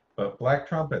 But black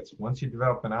trumpets, once you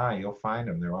develop an eye, you'll find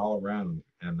them. They're all around.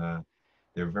 And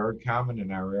they're very common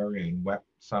in our area in wet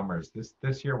summers.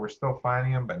 This year we're still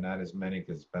finding them, but not as many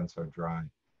because it's been so dry.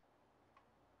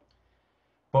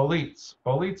 Boletes.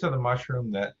 Boletes are the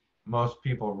mushroom that most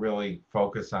people really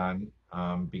focus on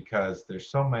because there's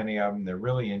so many of them. They're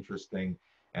really interesting,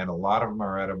 and a lot of them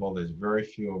are edible. There's very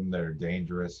few of them that are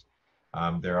dangerous.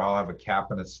 They all have a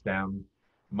cap and a stem.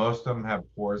 Most of them have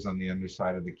pores on the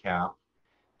underside of the cap.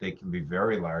 They can be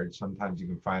very large. Sometimes you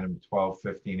can find them 12,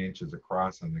 15 inches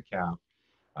across on the cap.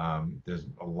 There's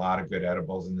a lot of good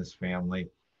edibles in this family.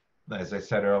 As I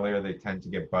said earlier, they tend to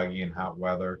get buggy in hot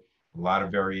weather. A lot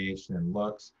of variation in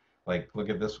looks. Like, look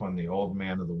at this one, the old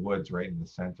man of the woods right in the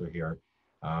center here.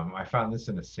 I found this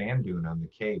in a sand dune on the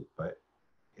Cape, but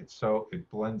it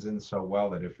blends in so well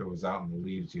that if it was out in the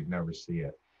leaves, you'd never see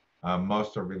it.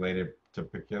 Most are related to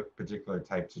particular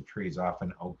types of trees,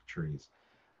 often oak trees.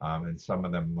 And some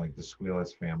of them, like the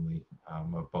Squealus family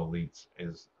of boletes,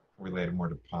 is related more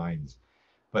to pines.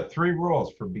 But 3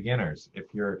 rules for beginners. If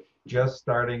you're just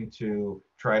starting to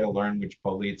try to learn which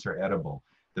boletes are edible,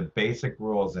 the basic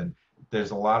rules, and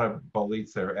there's a lot of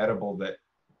boletes that are edible that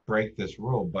break this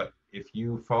rule, but if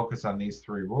you focus on these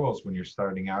 3 rules when you're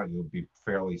starting out, you'll be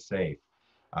fairly safe.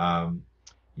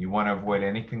 You want to avoid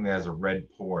anything that has a red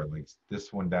pore, like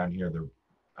this one down here,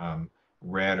 the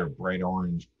red or bright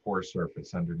orange pore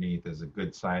surface underneath is a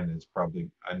good sign that it's probably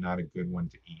not a good one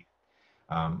to eat.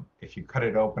 If you cut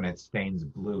it open, it stains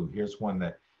blue. Here's one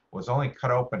that was only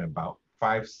cut open about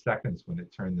 5 seconds when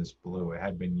it turned this blue. It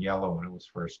had been yellow when it was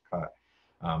first cut.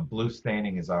 Blue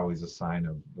staining is always a sign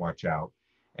of watch out.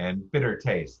 And bitter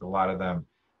taste. A lot of them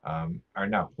are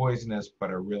not poisonous,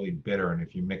 but are really bitter. And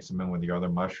if you mix them in with your other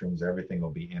mushrooms, everything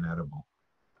will be inedible.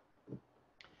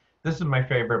 This is my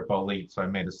favorite bolete, so I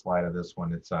made a slide of this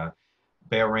one. It's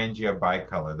Beiringia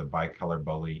bicolor, the bicolor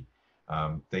bolete.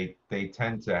 They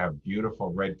tend to have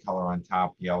beautiful red color on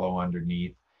top, yellow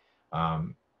underneath.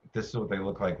 This is what they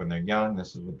look like when they're young.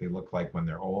 This is what they look like when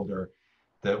they're older.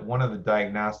 One of the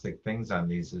diagnostic things on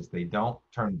these is they don't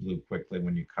turn blue quickly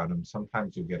when you cut them.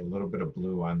 Sometimes you get a little bit of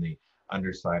blue on the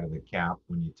underside of the cap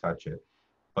when you touch it.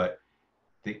 But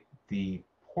the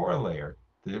pore layer,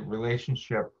 the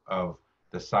relationship of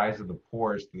the size of the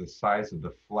pores to the size of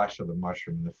the flesh of the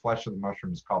mushroom. The flesh of the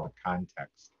mushroom is called the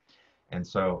context. And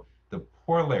so the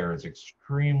pore layer is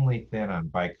extremely thin on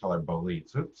bicolor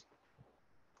boletes. Oops,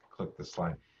 click the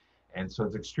slide. And so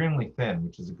it's extremely thin,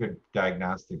 which is a good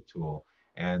diagnostic tool.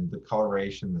 And the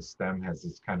coloration, the stem has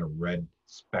this kind of red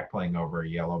speckling over a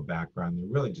yellow background. They're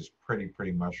really just pretty,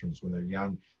 pretty mushrooms. When they're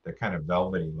young, they're kind of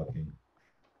velvety looking.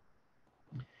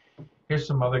 Here's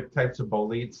some other types of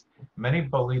boletes. Many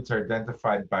boletes are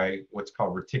identified by what's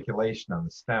called reticulation on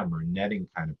the stem or netting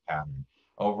kind of pattern.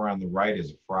 Over on the right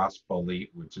is a frost bolete,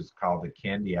 which is called a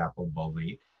candy apple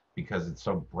bolete because it's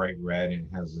so bright red and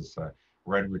has this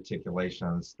red reticulation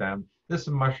on the stem. This is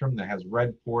a mushroom that has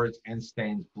red pores and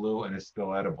stains blue and is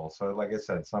still edible. So like I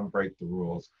said, some break the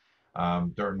rules.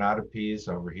 Dornatopes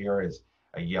over here is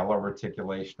a yellow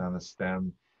reticulation on the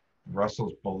stem.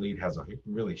 Russell's bolete has a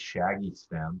really shaggy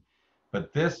stem.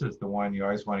 But this is the one you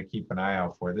always want to keep an eye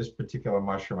out for. This particular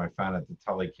mushroom I found at the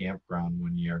Tully campground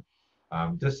one year.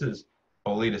 This is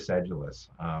Boletus edulis.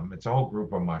 It's a whole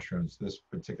group of mushrooms. This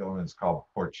particular one is called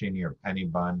porcini or penny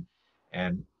bun,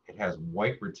 and it has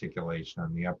white reticulation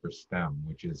on the upper stem,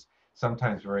 which is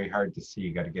sometimes very hard to see.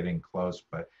 You got to get in close,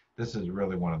 but this is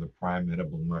really one of the prime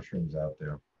edible mushrooms out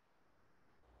there.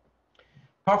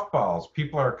 Puffballs.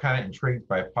 People are kind of intrigued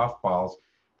by puffballs.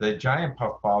 The giant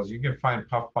puffballs, you can find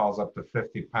puffballs up to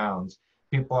 50 pounds.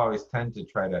 People always tend to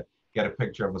try to get a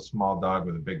picture of a small dog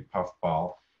with a big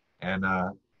puffball. And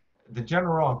the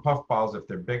general rule on puffballs, if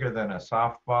they're bigger than a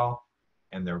softball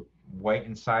and they're white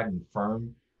inside and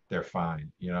firm, they're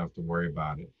fine. You don't have to worry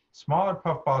about it. Smaller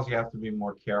puffballs, you have to be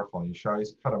more careful, and you should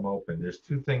always cut them open. There's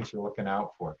two things you're looking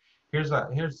out for. Here's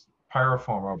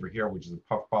pyroform over here, which is a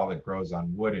puffball that grows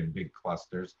on wood in big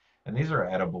clusters. And these are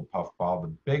edible puffball.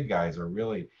 The big guys are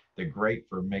really, they're great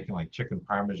for making like chicken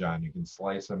parmesan. You can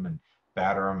slice them and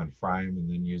batter them and fry them and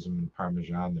then use them in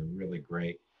parmesan. They're really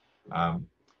great.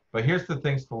 But here's the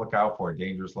things to look out for,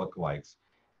 dangerous lookalikes.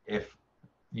 If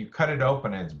you cut it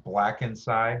open and it's black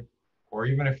inside, or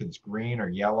even if it's green or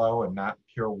yellow and not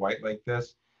pure white like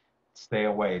this, stay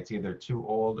away. It's either too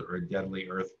old or a deadly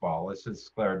earth ball. This is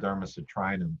Scleroderma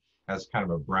citrinum. Has kind of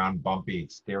a brown bumpy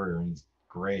exterior and it's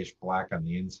grayish black on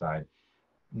the inside.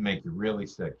 Make you really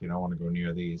sick. You don't want to go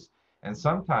near these. And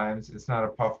sometimes it's not a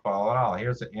puffball at all.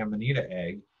 Here's an amanita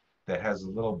egg that has a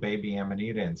little baby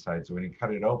amanita inside. So when you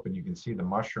cut it open, you can see the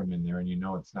mushroom in there and you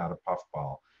know it's not a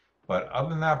puffball. But other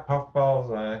than that,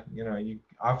 puffballs,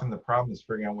 often the problem is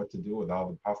figuring out what to do with all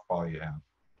the puffball you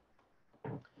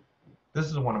have. This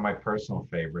is one of my personal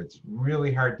favorites.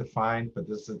 Really hard to find, but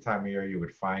this is the time of year you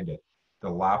would find it. The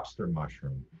lobster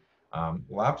mushroom.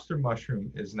 Lobster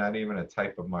mushroom is not even a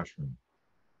type of mushroom.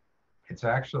 It's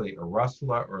actually a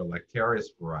russula or a lactarius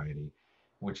variety,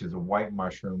 which is a white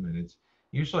mushroom, and it's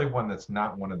usually one that's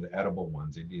not one of the edible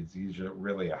ones. It's usually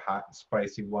really a hot and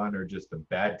spicy one or just a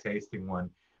bad tasting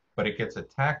one, but it gets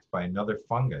attacked by another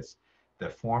fungus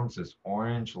that forms this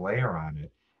orange layer on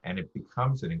it, and it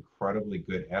becomes an incredibly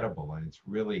good edible, and it's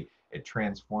really, it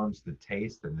transforms the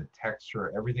taste and the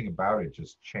texture, everything about it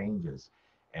just changes.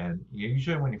 And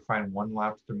usually when you find one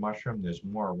lobster mushroom, there's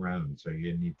more around, so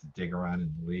you need to dig around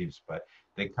in the leaves, but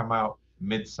they come out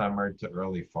midsummer to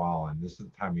early fall, and this is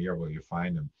the time of year where you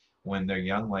find them. When they're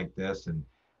young like this and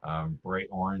bright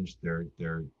orange,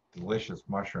 they're delicious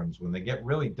mushrooms. When they get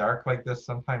really dark like this,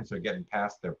 sometimes they're getting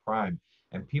past their prime,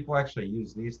 and people actually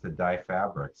use these to dye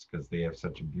fabrics because they have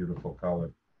such a beautiful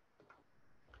color.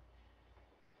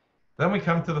 Then we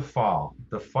come to the fall.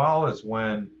 The fall is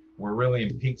when we're really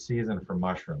in peak season for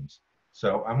mushrooms.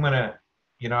 So I'm gonna,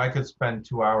 I could spend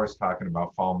 2 hours talking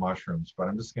about fall mushrooms, but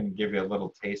I'm just gonna give you a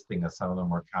little tasting of some of the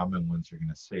more common ones you're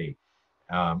gonna see.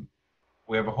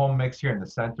 We have a whole mix here in the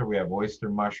center. We have oyster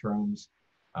mushrooms.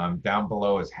 Down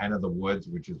below is hen of the woods,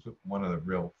 which is one of the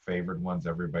real favorite ones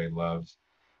everybody loves.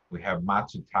 We have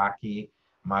matsutake.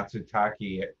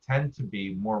 Matsutake tend to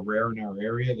be more rare in our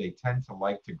area. They tend to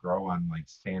like to grow on like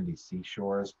sandy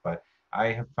seashores, but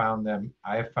I have found them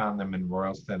in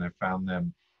Royalston. I found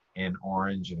them in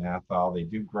Orange and Athol. They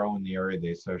do grow in the area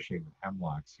they associate with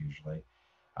hemlocks usually.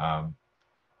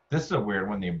 This is a weird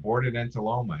one, the aborted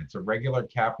entoloma. It's a regular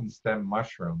cap and stem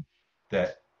mushroom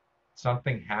that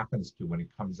something happens to when it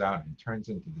comes out and turns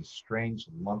into this strange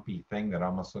lumpy thing that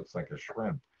almost looks like a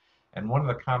shrimp. And one of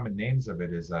the common names of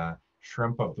it is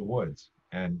shrimp of the woods.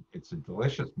 And it's a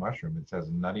delicious mushroom. It has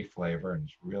a nutty flavor and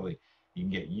it's really, you can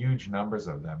get huge numbers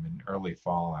of them in early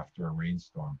fall after a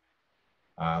rainstorm.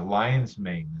 Lion's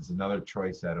mane is another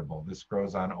choice edible. This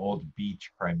grows on old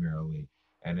beach primarily,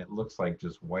 and it looks like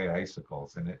just white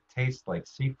icicles, and it tastes like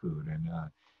seafood and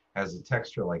has a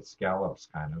texture like scallops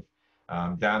kind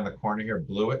of. Down the corner here,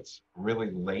 bluets,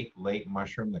 really late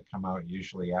mushroom that come out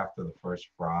usually after the first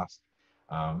frost.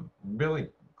 Really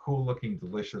cool looking,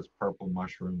 delicious purple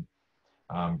mushroom.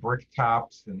 Brick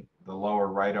tops in the lower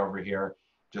right over here,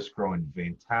 just growing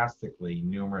fantastically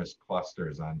numerous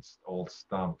clusters on old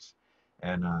stumps.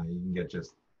 and you can get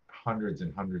just hundreds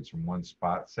and hundreds from one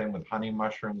spot. Same with honey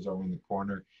mushrooms over in the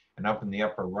corner. And up in the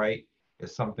upper right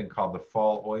is something called the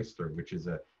fall oyster, which is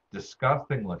a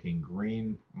disgusting looking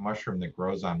green mushroom that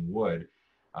grows on wood.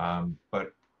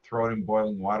 But throw it in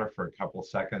boiling water for a couple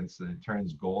seconds and it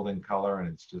turns golden color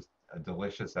and it's just a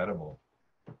delicious edible.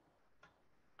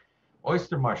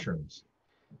 Oyster mushrooms.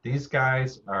 These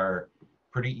guys are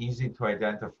pretty easy to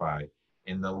identify.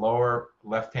 In the lower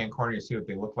left-hand corner, you see what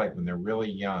they look like when they're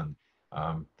really young.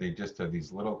 They just are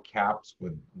these little caps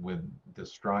with the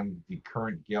strong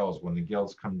decurrent gills. When the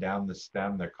gills come down the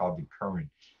stem, they're called decurrent.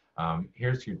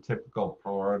 Here's your typical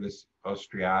Pleurotus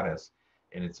ostreatus.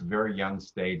 In its very young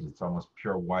stage, it's almost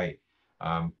pure white.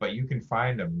 But you can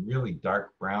find them really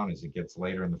dark brown as it gets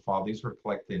later in the fall. These were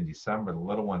collected in December, the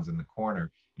little ones in the corner.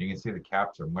 And you can see the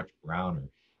caps are much browner.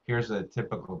 Here's a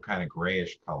typical kind of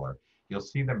grayish color. You'll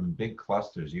see them in big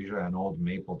clusters, usually on old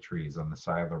maple trees on the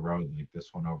side of the road, like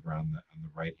this one over on the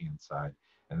right-hand side.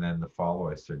 And then the fall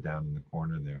oyster down in the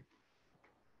corner there.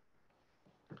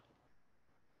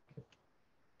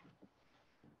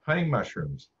 Honey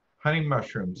mushrooms. Honey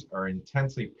mushrooms are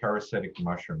intensely parasitic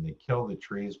mushroom. They kill the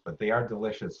trees, but they are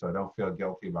delicious, so don't feel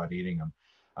guilty about eating them.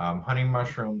 Honey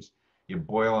mushrooms, you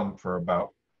boil them for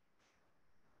about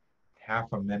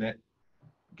half a minute,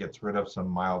 gets rid of some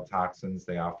mild toxins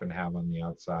they often have on the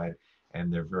outside,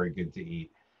 and they're very good to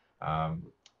eat.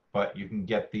 But you can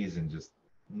get these in just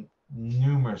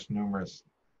numerous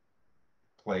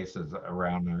places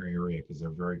around our area because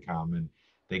they're very common.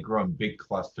 They grow in big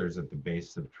clusters at the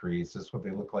base of trees. This is what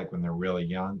they look like when they're really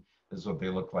young. This is what they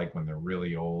look like when they're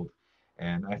really old.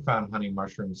 And I found honey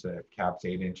mushrooms that have caps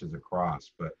 8 inches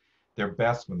across, but they're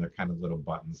best when they're kind of little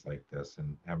buttons like this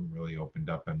and haven't really opened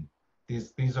up. And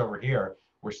these over here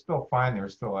were still fine. They were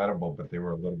still edible, but they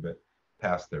were a little bit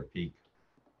past their peak.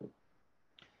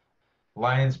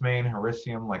 Lion's mane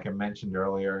hericium, like I mentioned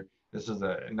earlier, this is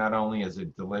not only is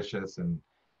it delicious and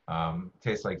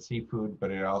tastes like seafood,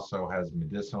 but it also has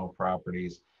medicinal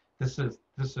properties. This is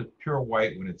pure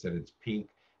white when it's at its peak.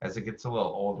 As it gets a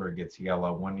little older, it gets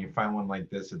yellow. When you find one like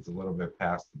this, it's a little bit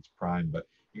past its prime, but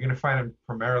you're going to find them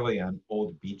primarily on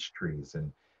old beech trees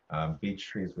and beech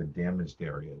trees with damaged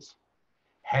areas.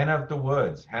 Hen of the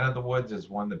woods. Hen of the woods is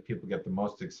one that people get the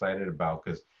most excited about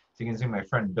because, as you can see, my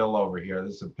friend Bill over here,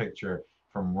 this is a picture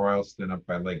from Royalston up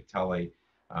by Lake Tully.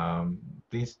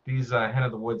 These hen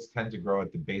of the woods tend to grow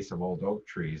at the base of old oak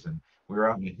trees. And we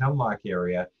were out in the hemlock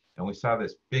area and we saw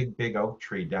this big oak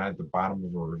tree down at the bottom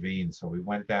of a ravine. So we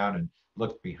went down and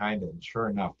looked behind it. And sure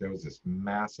enough, there was this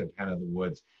massive hen of the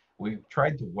woods. We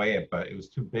tried to weigh it, but it was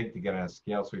too big to get on a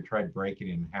scale. So we tried breaking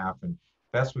it in half. And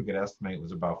best we could estimate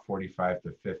was about 45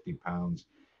 to 50 pounds.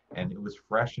 And it was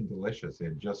fresh and delicious. It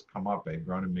had just come up. It had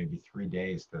grown in maybe 3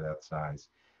 days to that size.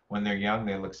 When they're young,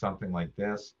 they look something like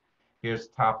this. Here's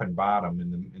top and bottom.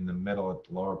 In the middle at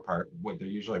the lower part, they're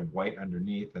usually white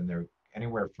underneath, and they're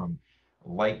anywhere from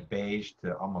light beige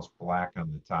to almost black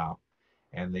on the top.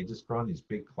 And they just grow in these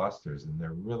big clusters, and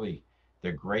they're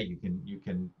great. You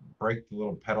can break the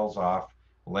little petals off,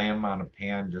 lay them on a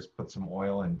pan, just put some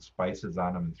oil and spices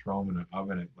on them, and throw them in an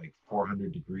oven at like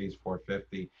 400 degrees,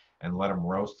 450, and let them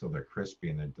roast till they're crispy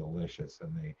and they're delicious.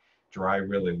 And they dry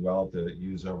really well to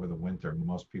use over the winter.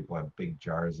 Most people have big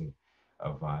jars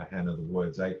of hen of the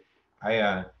woods.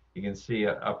 You can see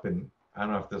up in, I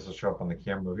don't know if this will show up on the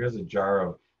camera, but here's a jar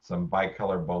of some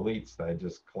bicolor boletes that I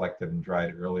just collected and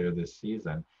dried earlier this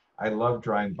season. I love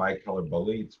drying bicolor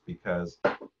boletes because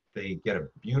they get a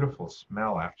beautiful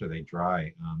smell after they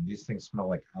dry. These things smell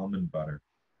like almond butter.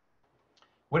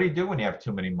 What do you do when you have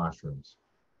too many mushrooms?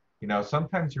 You know,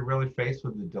 sometimes you're really faced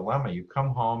with the dilemma. You come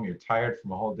home, you're tired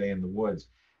from a whole day in the woods,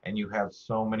 and you have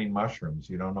so many mushrooms,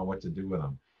 you don't know what to do with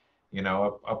them. You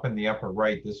know, up in the upper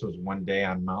right, this was one day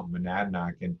on Mount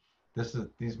Monadnock, and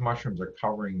these mushrooms are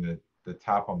covering the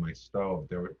top of my stove.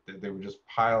 They were just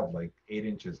piled like 8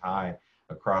 inches high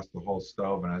across the whole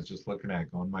stove, and I was just looking at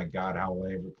it going, my God, how will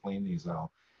I ever clean these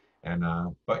all? And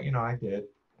but you know, I did.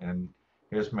 And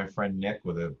here's my friend Nick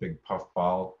with a big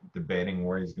puffball debating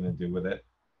what he's going to do with it.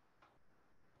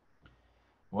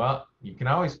 Well, you can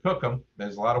always cook them.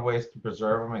 There's a lot of ways to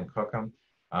preserve them and cook them.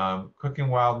 Cooking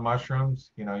wild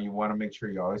mushrooms, you know, you want to make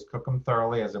sure you always cook them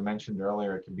thoroughly. As I mentioned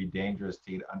earlier, it can be dangerous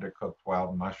to eat undercooked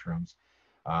wild mushrooms.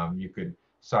 You could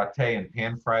saute and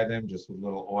pan fry them just with a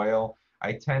little oil.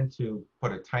 I tend to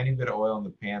put a tiny bit of oil in the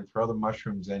pan, throw the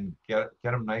mushrooms in, get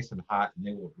them nice and hot, and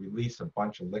they will release a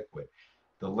bunch of liquid.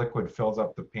 The liquid fills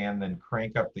up the pan, then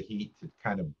crank up the heat to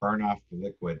kind of burn off the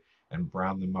liquid and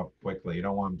brown them up quickly. You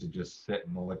don't want them to just sit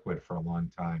in the liquid for a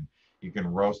long time. You can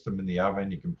roast them in the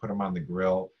oven. You can put them on the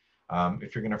grill.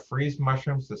 If you're going to freeze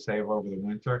mushrooms to save over the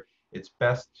winter, it's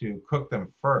best to cook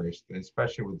them first,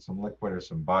 especially with some liquid or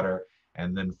some butter,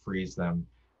 and then freeze them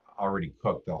already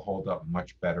cooked. They'll hold up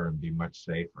much better and be much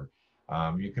safer.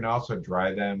 You can also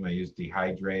dry them. I use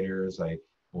dehydrators. I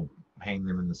will hang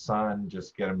them in the sun,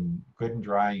 just get them good and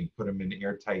dry. You put them in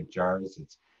airtight jars.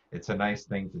 It's a nice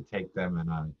thing to take them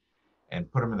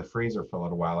and put them in the freezer for a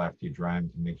little while after you dry them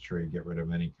to make sure you get rid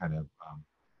of any kind of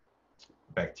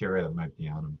bacteria that might be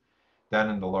on them. Down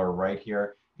in the lower right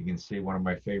here, you can see one of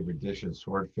my favorite dishes,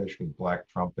 swordfish with black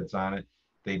trumpets on it.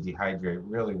 They dehydrate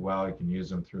really well. You can use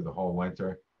them through the whole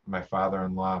winter. My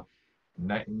father-in-law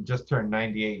just turned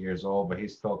 98 years old, but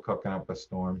he's still cooking up a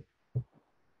storm.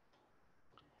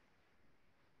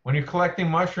 When you're collecting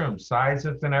mushrooms,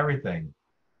 sizes and everything,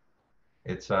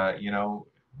 it's,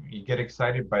 you get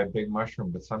excited by a big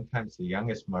mushroom, but sometimes the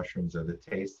youngest mushrooms are the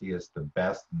tastiest, the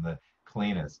best, and the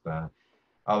cleanest.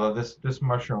 Although this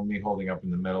mushroom me holding up in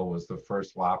the middle was the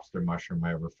first lobster mushroom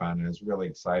I ever found, and I was really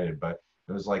excited, but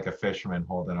it was like a fisherman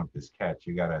holding up his catch.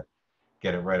 You gotta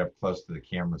get it right up close to the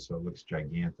camera so it looks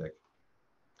gigantic.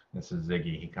 This is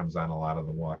Ziggy. He comes on a lot of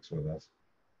the walks with us.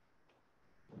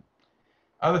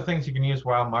 Other things you can use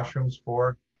wild mushrooms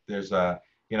for, there's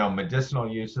medicinal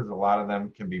uses. A lot of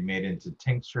them can be made into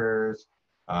tinctures.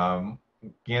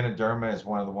 Ganoderma is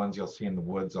one of the ones you'll see in the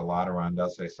woods a lot around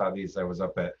us. I saw these. I was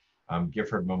up at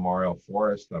Gifford Memorial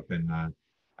Forest up in,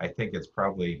 I think it's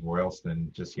probably Royalston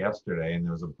just yesterday, and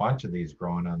there was a bunch of these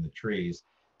growing on the trees.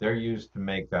 They're used to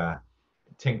make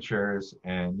tinctures,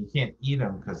 and you can't eat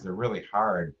them because they're really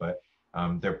hard, but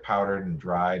they're powdered and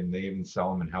dried, and they even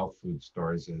sell them in health food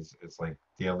stores as like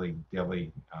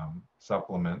daily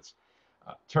supplements.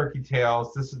 Turkey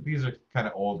tails, these are kind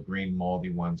of old green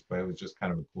moldy ones, but it was just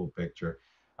kind of a cool picture.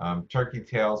 Turkey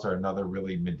tails are another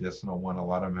really medicinal one. A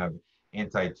lot of them have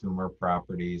anti-tumor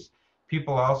properties.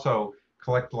 People also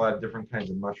collect a lot of different kinds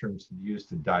of mushrooms to use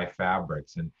to dye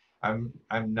fabrics, and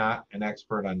I'm not an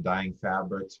expert on dyeing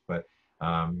fabrics, but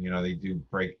they do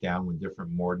break down with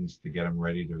different mordants to get them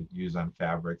ready to use on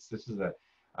fabrics. This is a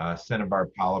cinnabar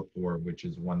polypore, which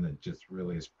is one that just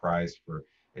really is prized for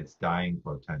its dyeing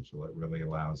potential. It really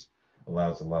allows a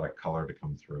lot of color to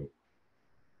come through.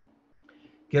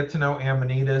 Get to know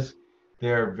amanitas.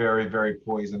 They're very, very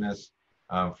poisonous.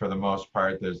 For the most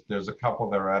part, there's a couple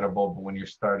that are edible, but when you're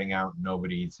starting out,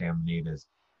 nobody eats amanitas.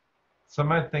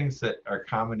 Some of the things that are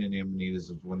common in amanitas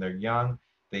is when they're young,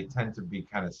 they tend to be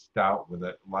kind of stout with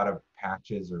a lot of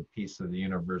patches or pieces of the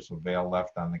universal veil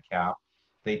left on the cap.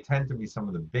 They tend to be some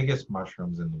of the biggest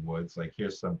mushrooms in the woods. Like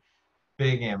here's some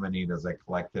big amanitas I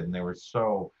collected, and they were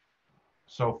so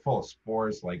full of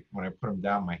spores. Like when I put them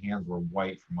down, my hands were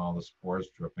white from all the spores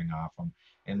dripping off them.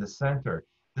 In the center,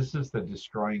 this is the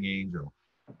destroying angel.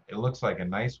 It looks like a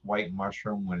nice white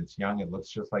mushroom. When it's young, it looks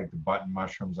just like the button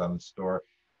mushrooms on the store.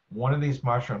 One of these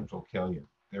mushrooms will kill you.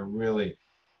 They're really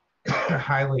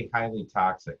highly, highly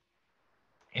toxic.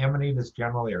 Amanitas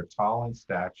generally are tall in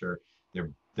stature.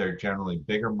 They're generally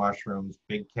bigger mushrooms,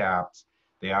 big caps.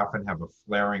 They often have a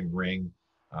flaring ring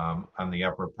on the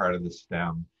upper part of the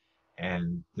stem.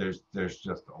 And there's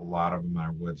just a lot of them in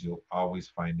our woods. You'll always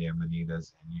find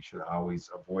amanitas, and you should always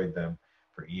avoid them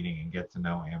for eating and get to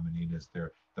know amanitas.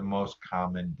 They're the most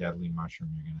common deadly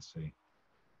mushroom you're going to see.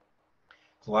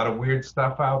 There's a lot of weird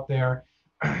stuff out there.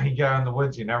 You get out in the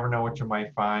woods, you never know what you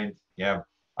might find. You have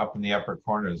up in the upper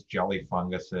corners jelly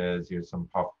funguses. Here's some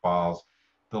puffballs.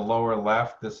 The lower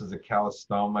left, this is a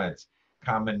calistoma. Its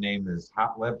common name is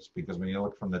hot lips because when you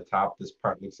look from the top, this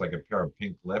part looks like a pair of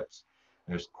pink lips.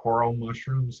 There's coral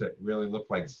mushrooms that really look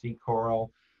like sea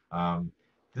coral.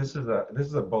 This is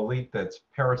a bolete that's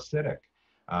parasitic.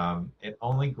 It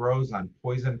only grows on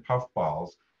poison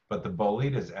puffballs, but the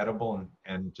bolete is edible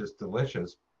and just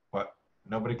delicious. But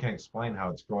nobody can explain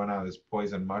how it's growing out of this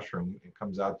poison mushroom. It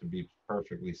comes out to be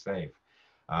perfectly safe.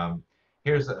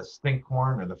 Here's a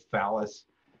stinkhorn or the phallus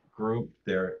group.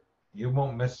 You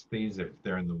won't miss these if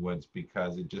they're in the woods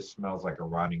because it just smells like a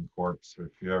rotting corpse.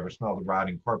 If you ever smelled a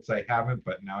rotting corpse, I haven't,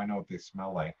 but now I know what they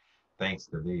smell like thanks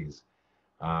to these.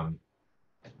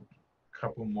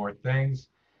 Couple more things.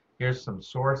 Here's some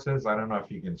sources. I don't know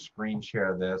if you can screen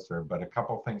share this, but a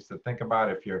couple things to think about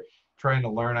if you're trying to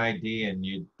learn ID and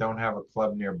you don't have a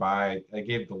club nearby. I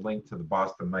gave the link to the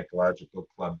Boston Mycological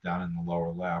Club down in the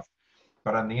lower left.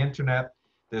 But on the internet,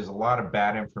 there's a lot of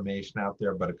bad information out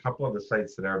there, but a couple of the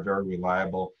sites that are very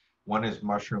reliable. One is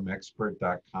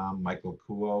mushroomexpert.com. Michael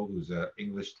Kuo, who's an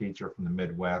English teacher from the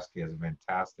Midwest, he has a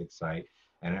fantastic site,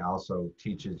 and it also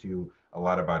teaches you a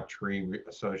lot about tree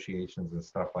associations and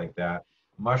stuff like that.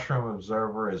 Mushroom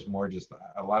Observer is more just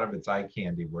a lot of it's eye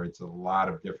candy, where it's a lot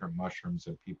of different mushrooms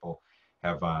that people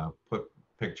have put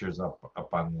pictures up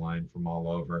online from all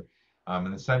over.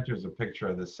 In the center is a picture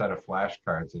of this set of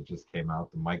flashcards that just came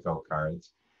out, the Myco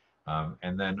cards.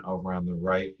 And then over on the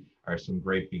right are some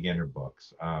great beginner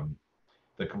books.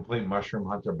 The Complete Mushroom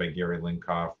Hunter by Gary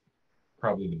Linkoff,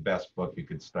 probably the best book you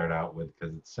could start out with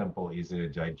because it's simple, easy to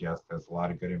digest, has a lot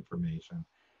of good information.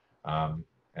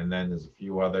 And then there's a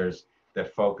few others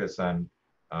that focus on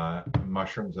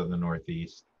mushrooms of the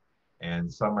Northeast.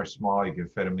 And some are small, you can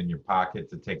fit them in your pocket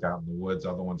to take out in the woods.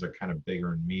 Other ones are kind of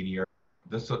bigger and meatier.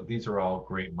 These are all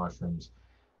great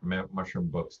mushroom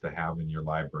books to have in your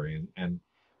library. And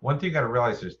one thing you got to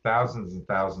realize, there's thousands and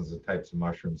thousands of types of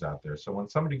mushrooms out there. So when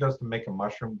somebody goes to make a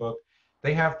mushroom book,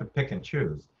 they have to pick and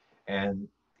choose. And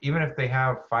even if they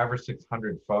have 500 or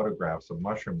 600 photographs of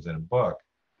mushrooms in a book,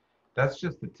 that's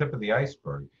just the tip of the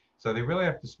iceberg. So they really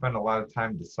have to spend a lot of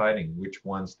time deciding which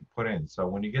ones to put in. So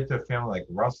when you get to a family like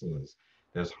Russellas,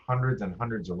 there's hundreds and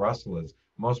hundreds of Russellas.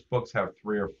 Most books have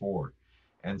 3 or 4.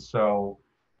 And so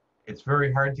it's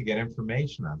very hard to get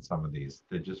information on some of these,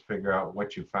 to just figure out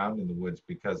what you found in the woods,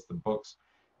 because the books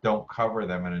don't cover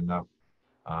them in enough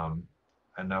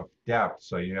depth.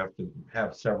 So you have to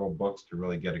have several books to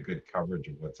really get a good coverage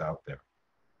of what's out there.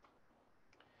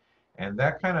 And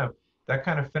that kind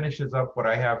of finishes up what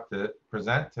I have to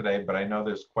present today, but I know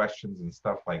there's questions and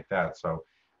stuff like that. So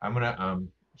I'm gonna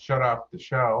shut off the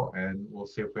show and we'll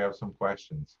see if we have some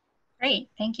questions. Great,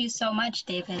 thank you so much,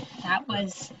 David. That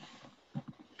was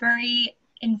very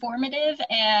informative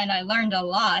and I learned a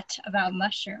lot about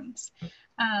mushrooms.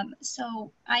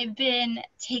 So I've been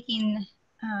taking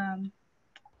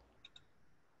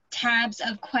tabs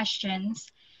of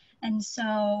questions, and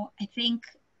so I think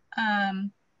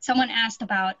someone asked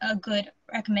about a good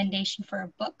recommendation for a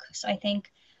book. So I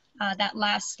think that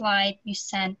last slide you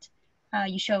sent,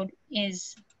 you showed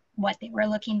is what they were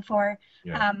looking for.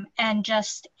 Yeah. And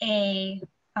just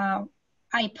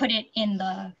I put it in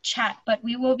the chat, but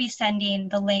we will be sending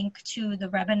the link to the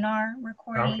webinar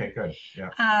recording. Okay, good.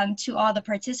 Yeah. To all the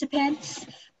participants.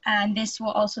 And this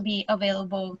will also be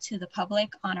available to the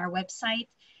public on our website.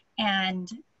 And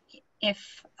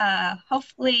if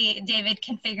hopefully David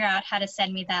can figure out how to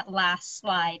send me that last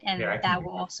slide, and that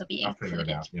will also be included. I'll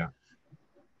figure it out,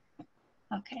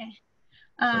 yeah. Okay.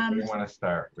 So where do you want to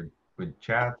start? With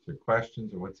chats or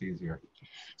questions, or what's easier?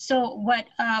 So what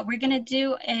we're going to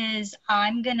do is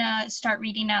I'm going to start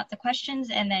reading out the questions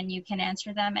and then you can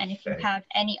answer them. And if you have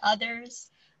any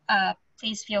others,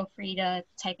 please feel free to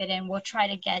type it in. We'll try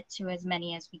to get to as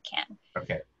many as we can.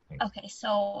 Okay. Thanks. Okay,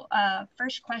 so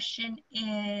first question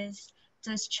is,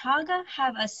 does chaga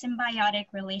have a symbiotic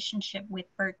relationship with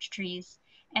birch trees?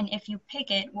 And if you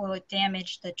pick it, will it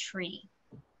damage the tree?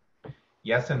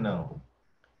 Yes and no.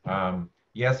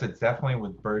 Yes, it's definitely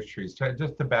with birch trees.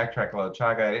 Just to backtrack a little,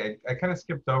 chaga, I kind of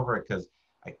skipped over it because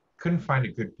I couldn't find a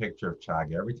good picture of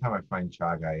chaga. Every time I find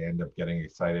chaga, I end up getting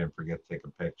excited and forget to take a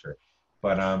picture.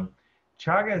 But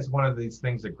chaga is one of these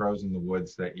things that grows in the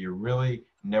woods that you're really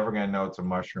never going to know it's a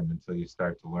mushroom until you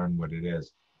start to learn what it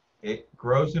is. It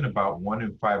grows in about 1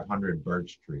 in 500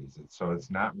 birch trees, so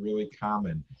it's not really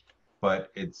common,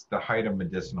 but it's the height of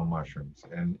medicinal mushrooms.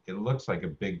 And it looks like a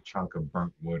big chunk of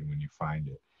burnt wood when you find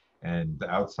it. And the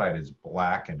outside is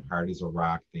black and hard as a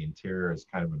rock. The interior is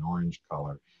kind of an orange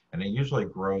color. And it usually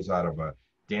grows out of a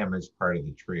damaged part of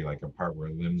the tree, like a part where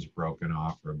a limb's broken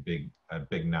off or a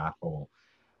big knot hole.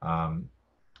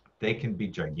 They can be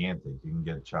gigantic. You can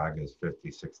get chagas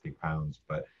 50, 60 pounds,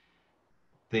 but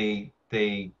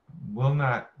they will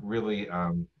not really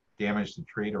damage the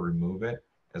tree to remove it,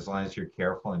 as long as you're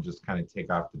careful and just kind of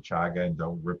take off the chaga and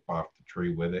don't rip off the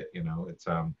tree with it. You know, it's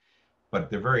but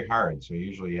they're very hard, so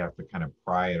usually you have to kind of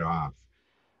pry it off.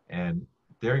 And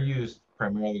they're used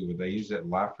primarily I use it a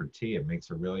lot for tea. It makes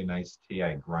a really nice tea.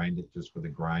 I grind it just with a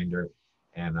grinder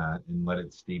and let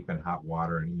it steep in hot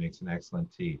water, and it makes an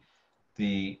excellent tea.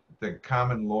 The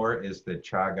common lore is that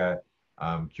chaga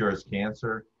cures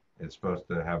cancer. It's supposed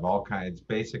to have all kinds. It's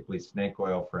basically snake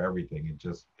oil for everything.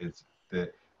 It's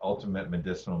the ultimate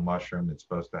medicinal mushroom. It's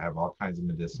supposed to have all kinds of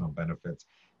medicinal benefits.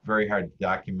 Very hard to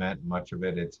document.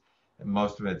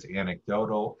 Most of it's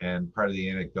anecdotal, and part of the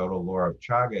anecdotal lore of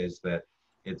chaga is that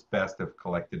it's best if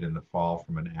collected in the fall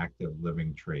from an active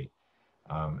living tree.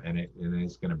 And it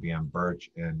is going to be on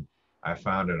birch, and I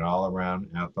found it all around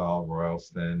Athol,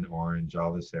 Royalston, Orange,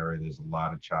 all this area. There's a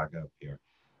lot of chaga up here.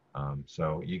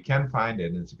 So you can find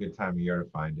it, and it's a good time of year to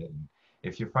find it. And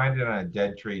if you find it on a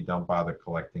dead tree, don't bother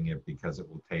collecting it because it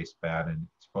will taste bad and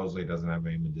supposedly doesn't have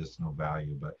any medicinal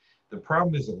value. But the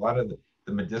problem is a lot of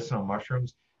the medicinal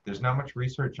mushrooms, there's not much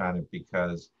research on it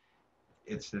because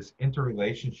it's this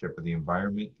interrelationship of the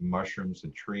environment, the mushrooms, the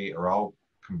tree are all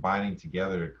combining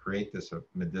together to create this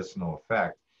medicinal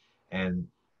effect. And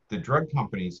the drug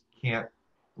companies can't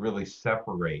really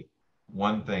separate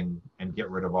one thing and get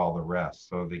rid of all the rest.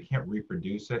 So they can't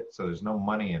reproduce it. So there's no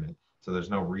money in it. So there's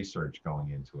no research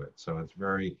going into it. So it's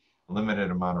very limited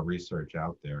amount of research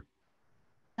out there.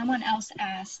 Someone else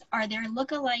asked, are there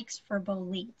lookalikes for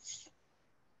boletes?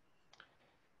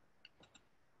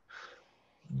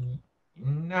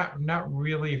 Not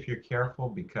really if you're careful,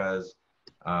 because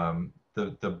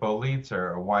the boletes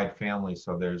are a wide family.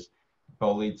 So there's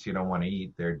boletes you don't want to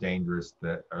eat. They're dangerous,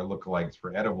 that are lookalikes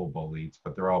for edible boletes,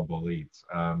 but they're all boletes.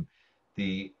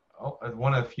 The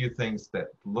One of the few things that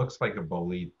looks like a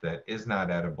bolete that is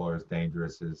not edible or is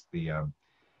dangerous is the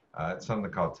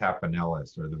something called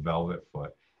tapenellus, or the velvet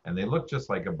foot. And they look just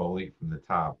like a bolete from the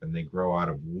top, and they grow out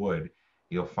of wood.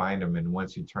 You'll find them, and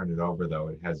once you turn it over, though,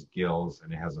 it has gills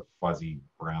and it has a fuzzy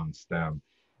brown stem.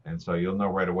 And so you'll know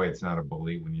right away it's not a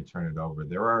bolete when you turn it over.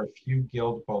 There are a few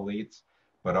gilled boletes,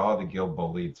 but all the gilled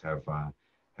boletes have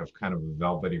kind of a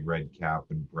velvety red cap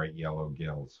and bright yellow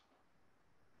gills.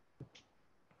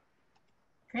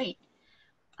 Great.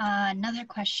 Another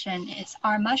question is,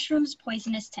 are mushrooms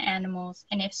poisonous to animals?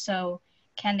 And if so,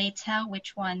 can they tell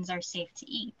which ones are safe to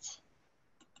eat?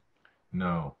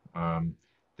 No.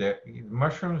 The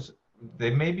mushrooms, they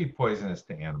may be poisonous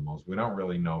to animals. We don't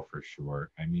really know for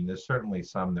sure. I mean, there's certainly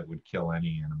some that would kill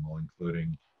any animal,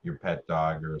 including your pet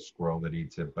dog or a squirrel that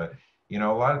eats it. But, a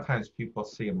lot of times people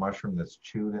see a mushroom that's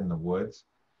chewed in the woods,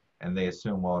 and they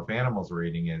assume, well, if animals are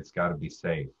eating it, it's got to be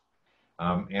safe.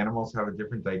 Animals have a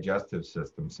different digestive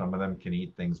system. Some of them can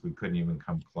eat things we couldn't even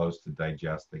come close to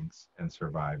digesting and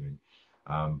surviving.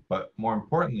 But more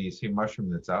importantly, you see a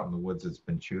mushroom that's out in the woods that's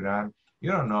been chewed on. You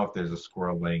don't know if there's a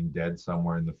squirrel laying dead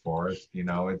somewhere in the forest.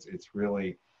 It's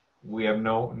really, we have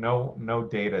no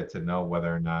data to know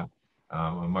whether or not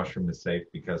a mushroom is safe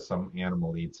because some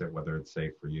animal eats it, whether it's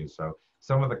safe for you. So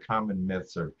some of the common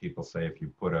myths are, people say if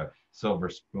you put a silver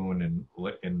spoon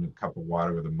in a cup of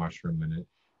water with a mushroom and it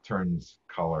turns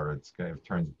color, it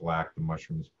turns black, the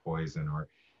mushroom is poison. Or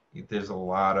there's a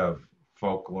lot of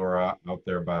folklore out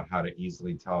there about how to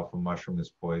easily tell if a mushroom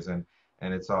is poison,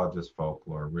 and it's all just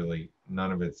folklore. Really,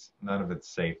 none of it's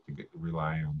safe to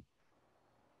rely on.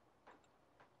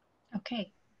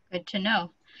 Okay, good to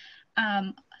know.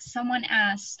 Someone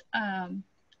asked, I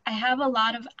have a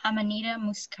lot of Amanita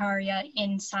muscaria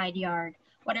in side yard.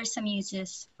 What are some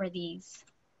uses for these?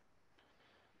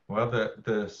 Well,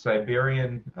 the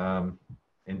Siberian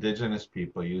indigenous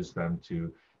people use them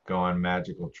to go on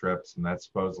magical trips, and that's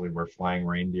supposedly where flying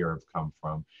reindeer have come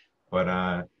from. But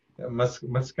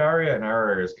muscaria in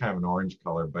our area is kind of an orange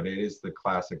color, but it is the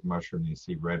classic mushroom you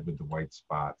see, red with the white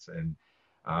spots. And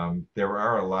there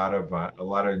are a lot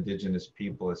of indigenous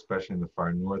people, especially in the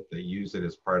far north, that use it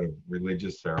as part of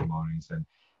religious ceremonies,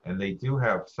 and they do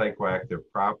have psychoactive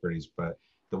properties, but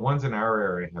the ones in our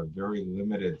area have very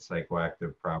limited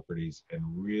psychoactive properties and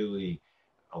really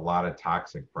a lot of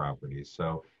toxic properties.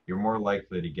 So you're more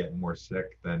likely to get more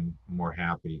sick than more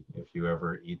happy if you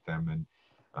ever eat them.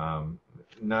 And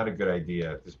not a good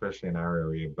idea, especially in our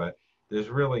area, but there's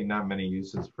really not many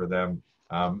uses for them.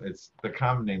 It's the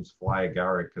common name's fly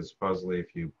agaric, because supposedly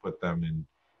if you put them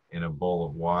in a bowl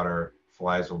of water,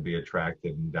 flies will be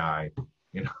attracted and die,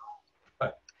 you know.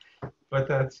 But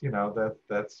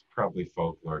that's probably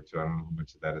folklore too. I don't know how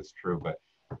much of that is true, but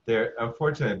they're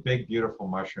unfortunately big, beautiful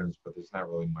mushrooms, but there's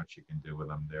not really much you can do with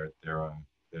them.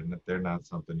 They're not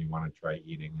something you want to try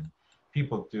eating. And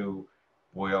people do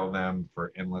boil them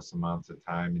for endless amounts of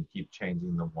time and keep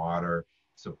changing the water.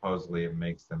 Supposedly it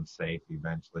makes them safe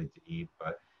eventually to eat,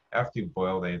 but after you've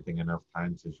boiled anything enough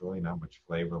times, there's really not much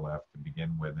flavor left to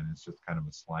begin with, and it's just kind of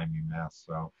a slimy mess.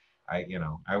 So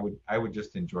I would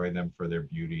just enjoy them for their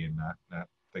beauty and not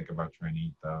think about trying to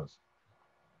eat those.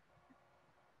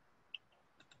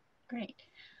 Great.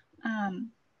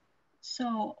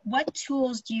 So what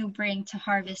tools do you bring to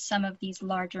harvest some of these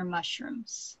larger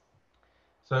mushrooms?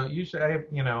 So usually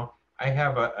I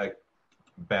have a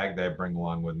bag that I bring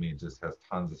along with me. It just has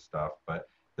tons of stuff. But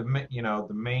the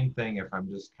main thing, if I'm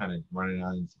just kind of running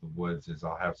out into the woods, is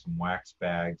I'll have some wax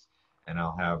bags, and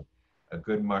I'll have a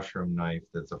good mushroom knife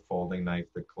that's a folding knife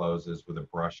that closes with a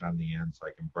brush on the end, so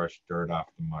I can brush dirt off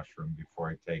the mushroom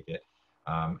before I take it.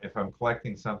 If I'm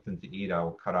collecting something to eat, I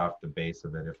will cut off the base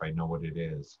of it if I know what it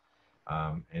is,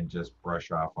 and just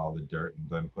brush off all the dirt and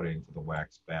then put it into the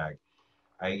wax bag.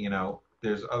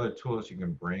 There's other tools you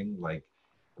can bring, like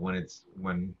when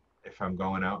if I'm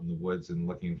going out in the woods and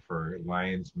looking for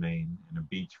lion's mane in a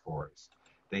beech forest,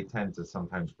 they tend to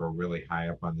sometimes grow really high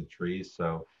up on the trees.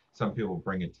 So some people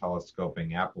bring a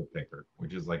telescoping apple picker,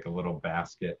 which is like a little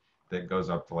basket that goes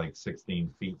up to like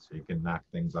 16 feet, so you can knock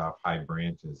things off high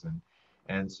branches.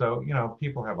 And so, you know,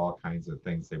 people have all kinds of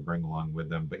things they bring along with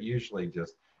them, but usually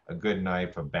just a good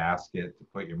knife, a basket to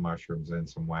put your mushrooms in,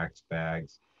 some wax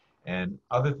bags. And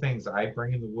other things I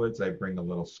bring in the woods, I bring a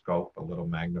little scope, a little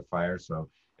magnifier. So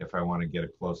if I want to get a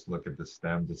close look at the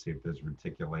stem to see if there's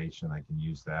reticulation, I can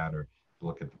use that, or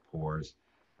look at the pores.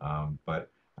 But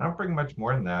I don't bring much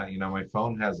more than that. You know, my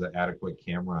phone has an adequate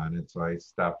camera on it, so I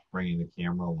stopped bringing the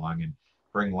camera along and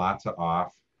bring lots of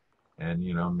off, and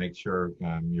you know, make sure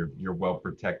you're well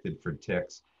protected for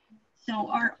ticks. So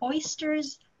are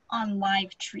oysters on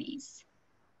live trees?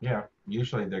 Yeah,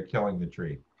 usually they're killing the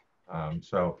tree.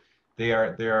 So they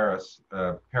are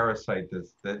a parasite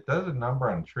that does a number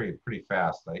on a tree pretty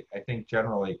fast. I think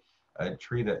generally a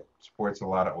tree that sports a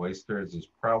lot of oysters is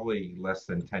probably less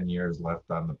than 10 years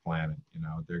left on the planet. You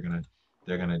know,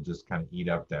 they're gonna just kind of eat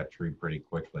up that tree pretty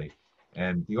quickly.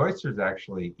 And the oysters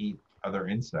actually eat other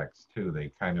insects too.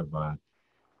 They kind of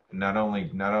not only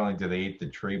do they eat the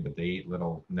tree, but they eat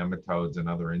little nematodes and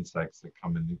other insects that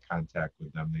come into contact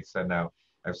with them. They send out,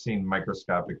 I've seen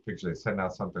microscopic pictures, they send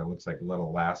out something that looks like a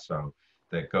little lasso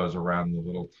that goes around the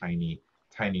little tiny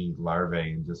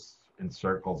larvae and just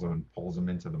encircles them and pulls them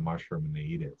into the mushroom and they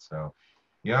eat it. So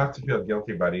you don't have to feel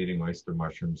guilty about eating oyster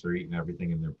mushrooms or eating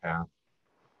everything in their path.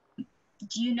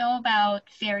 Do you know about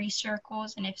fairy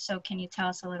circles? And if so, can you tell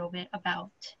us a little bit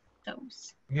about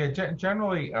those? Yeah,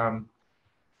 generally,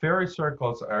 fairy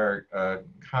circles are a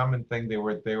common thing. They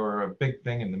were a big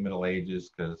thing in the Middle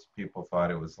Ages because people thought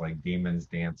it was like demons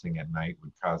dancing at night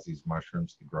would cause these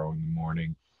mushrooms to grow in the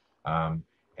morning. Um,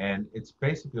 and it's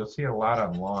basically, you'll see a lot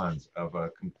on lawns of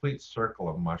a complete circle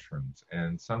of mushrooms.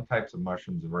 And some types of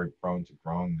mushrooms are very prone to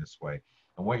growing this way.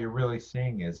 And what you're really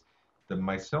seeing is the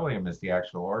mycelium is the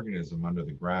actual organism under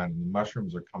the ground, and the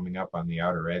mushrooms are coming up on the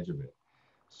outer edge of it.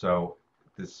 So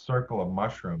this circle of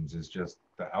mushrooms is just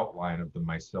the outline of the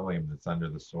mycelium that's under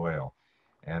the soil.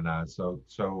 And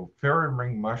so ferrum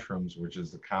ring mushrooms, which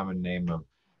is the common name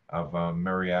of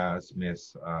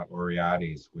Myriasmus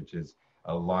aureates, which is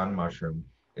a lawn mushroom,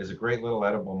 is a great little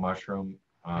edible mushroom.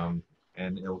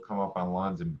 And it'll come up on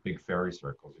lawns in big fairy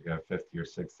circles. You got 50 or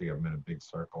 60 of them in a big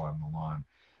circle on the lawn.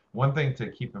 One thing to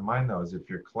keep in mind though is if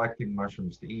you're collecting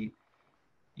mushrooms to eat,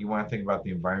 you want to think about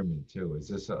the environment too. Is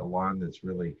this a lawn that's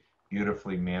really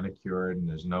beautifully manicured and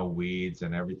there's no weeds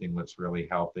and everything looks really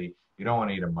healthy? You don't want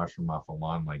to eat a mushroom off a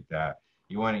lawn like that.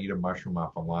 You want to eat a mushroom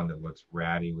off a lawn that looks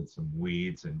ratty with some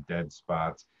weeds and dead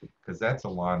spots, because that's a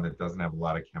lawn that doesn't have a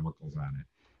lot of chemicals on it.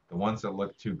 The ones that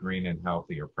look too green and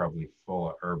healthy are probably full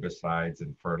of herbicides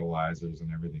and fertilizers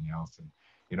and everything else, and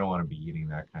you don't want to be eating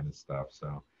that kind of stuff.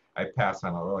 So I pass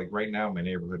on, like right now, my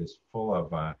neighborhood is full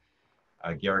of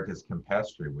Agaricus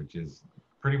campestri, which is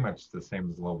pretty much the same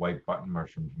as the little white button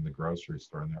mushroom from the grocery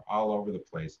store. And they're all over the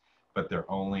place, but they're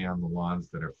only on the lawns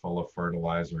that are full of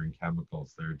fertilizer and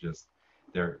chemicals.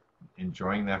 They're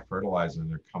enjoying that fertilizer and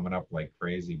they're coming up like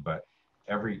crazy. But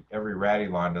every ratty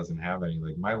lawn doesn't have any.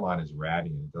 Like my lawn is ratty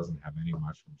and it doesn't have any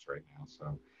mushrooms right now.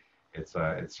 So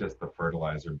it's just the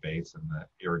fertilizer base and the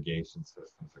irrigation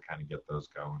systems to kind of get those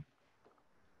going.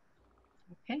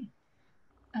 Okay.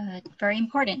 Very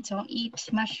important. Don't eat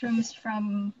mushrooms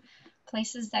from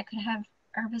places that could have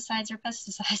herbicides or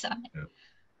pesticides on it.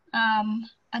 Yeah.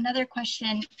 Another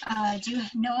question, do you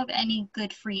know of any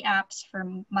good free apps for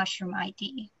Mushroom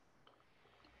ID?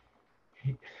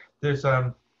 There's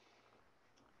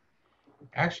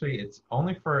actually it's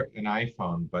only for an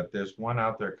iPhone, but there's one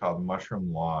out there called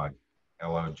Mushroom Log,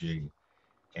 LOG.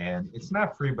 And it's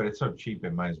not free, but it's so cheap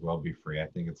it might as well be free. I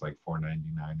think it's like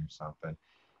 $4.99 or something.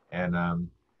 And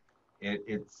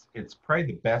it's probably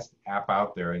the best app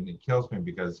out there, and it kills me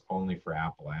because it's only for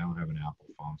Apple. I don't have an Apple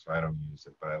phone, so I don't use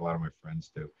it, but a lot of my friends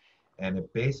do. And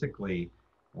it basically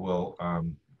will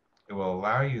it will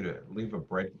allow you to leave a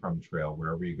breadcrumb trail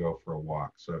wherever you go for a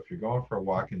walk. So if you're going for a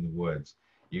walk in the woods,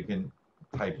 you can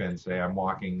type in, say, I'm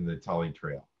walking the Tully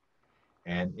Trail,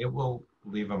 and it will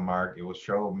leave a mark. It will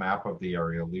show a map of the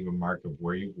area, leave a mark of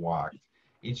where you've walked.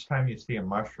 Each time you see a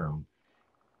mushroom,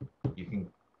 you can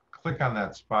click on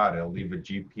that spot. It'll leave a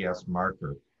GPS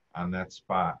marker on that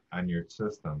spot on your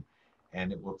system,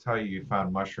 and it will tell you you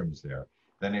found mushrooms there.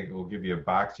 Then it will give you a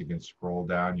box. You can scroll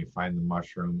down, you find the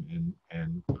mushroom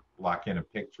and lock in a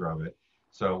picture of it.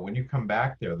 So when you come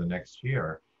back there the next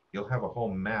year, you'll have a whole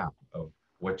map of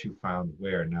what you found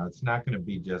where. Now, it's not going to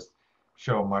be just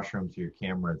show a mushroom to your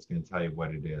camera. It's going to tell you what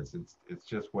it is. It's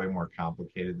just way more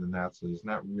complicated than that. So there's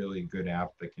not really a good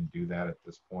app that can do that at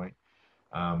this point.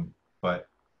 But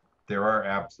there are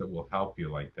apps that will help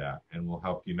you like that and will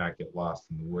help you not get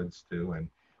lost in the woods too. And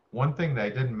one thing that I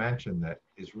didn't mention that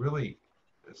is really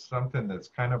something that's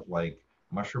kind of like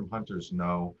mushroom hunters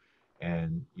know,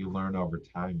 and you learn over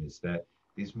time, is that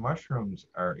these mushrooms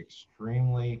are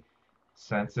extremely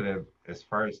sensitive as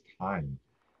far as time.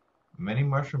 Many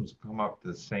mushrooms come up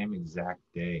the same exact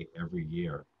day every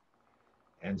year.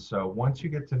 And so once you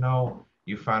get to know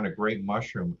you found a great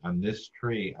mushroom on this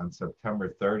tree on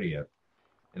September 30th,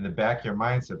 in the back of your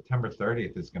mind, September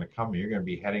 30th is going to come. You're going to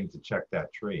be heading to check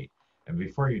that tree. And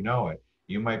before you know it,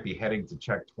 you might be heading to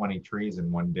check 20 trees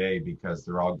in one day because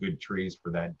they're all good trees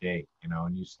for that date,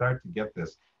 and you start to get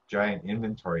this giant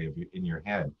inventory in your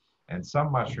head. And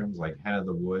some mushrooms, like hen of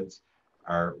the woods,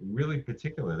 are really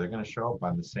particular. They're going to show up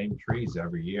on the same trees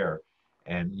every year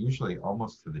and usually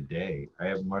almost to the day. I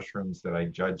have mushrooms that I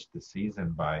judge the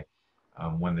season by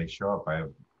when they show up. I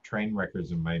have train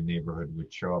wreckers in my neighborhood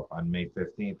would show up on May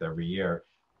 15th every year,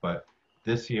 but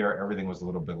this year everything was a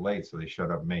little bit late, so they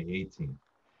showed up May 18th.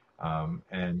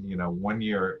 And one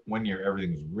year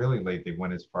everything was really late. They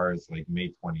went as far as like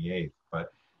May 28th,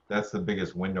 but that's the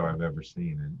biggest window I've ever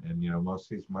seen. And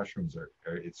most of these mushrooms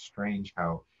it's strange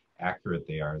how accurate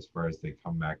they are as far as they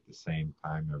come back the same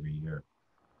time every year.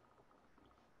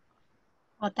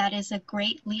 Well, that is a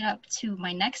great lead up to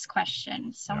my next question.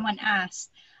 Yeah. Someone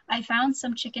asked, I found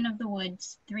some chicken of the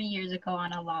woods 3 years ago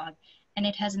on a log, and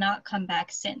it has not come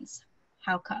back since.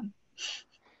 How come?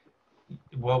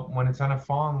 Well, when it's on a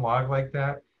fallen log like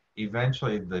that,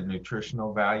 eventually the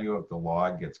nutritional value of the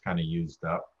log gets kind of used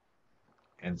up,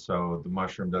 and so the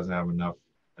mushroom doesn't have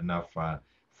enough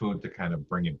food to kind of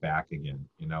bring it back again.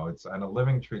 It's on a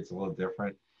living tree, it's a little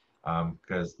different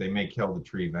because they may kill the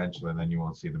tree eventually, and then you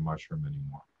won't see the mushroom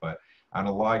anymore. But on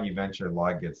a log, eventually a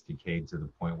log gets decayed to the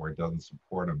point where it doesn't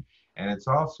support them. And it's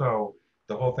also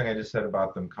the whole thing I just said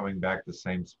about them coming back the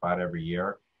same spot every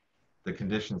year. The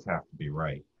conditions have to be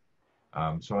right.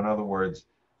 So in other words,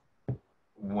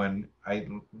 when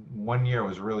one year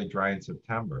was really dry in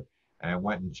September, and I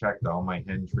went and checked all my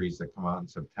hen trees that come out in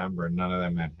September, and none of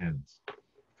them had hens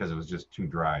because it was just too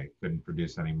dry, couldn't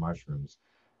produce any mushrooms.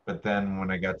 But then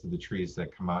when I got to the trees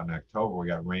that come out in October, we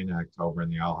got rain in October,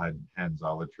 and they all had hens,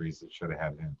 all the trees that should have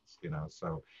had hens.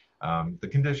 So the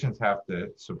conditions have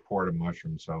to support a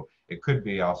mushroom. So it could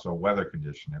be also a weather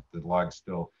condition. If the log's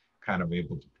still kind of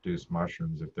able to produce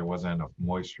mushrooms, if there wasn't enough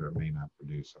moisture, it may not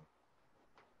produce them.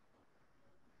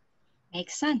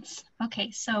 Makes sense.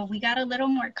 Okay, so we got a little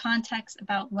more context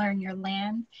about Learn Your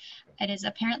Land. It is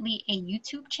apparently a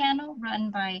YouTube channel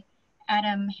run by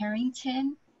Adam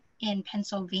Harrington in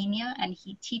Pennsylvania, and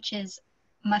he teaches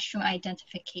mushroom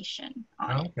identification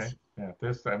on Okay. it. Yeah.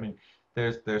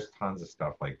 There's tons of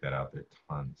stuff like that out there.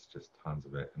 Tons, just tons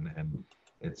of it. And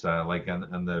it's like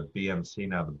on the BMC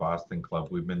now, the Boston Club,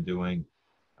 we've been doing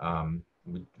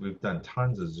we've done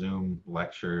tons of Zoom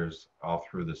lectures all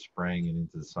through the spring and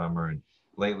into the summer. And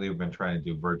lately we've been trying to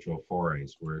do virtual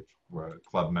forays where a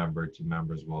club member, two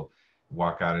members will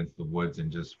walk out into the woods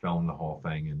and just film the whole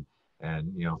thing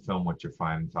and film what you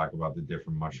find and talk about the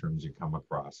different mushrooms you come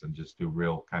across and just do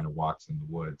real kind of walks in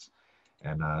the woods.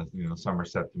 And some are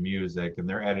set to music and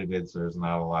they're edited, so there's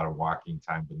not a lot of walking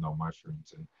time but no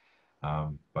mushrooms.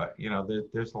 And but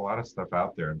there's a lot of stuff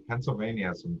out there. And Pennsylvania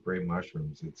has some great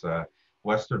mushrooms. It's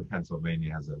Western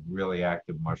Pennsylvania has a really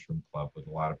active mushroom club with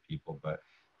a lot of people, but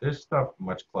there's stuff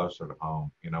much closer to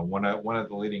home. One of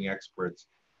the leading experts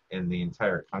in the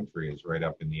entire country is right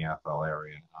up in the Athol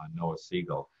area, Noah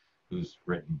Siegel, who's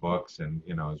written books and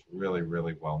is really,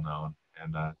 really well known.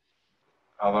 And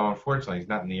although unfortunately he's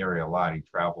not in the area a lot, he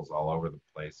travels all over the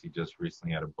place. He just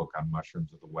recently had a book on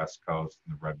mushrooms of the West Coast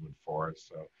and the Redwood Forest.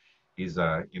 So he's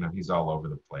all over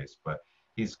the place, but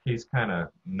he's kind of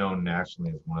known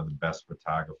nationally as one of the best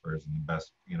photographers and the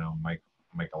best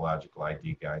mycological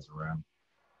ID guys around.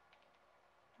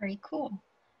 Very cool.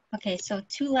 Okay, so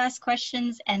two last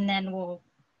questions and then we'll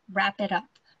wrap it up.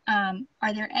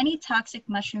 Are there any toxic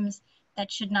mushrooms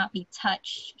that should not be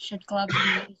touched? Should gloves be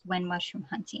used when mushroom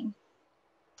hunting?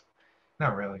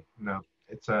 Not really, no.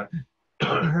 It's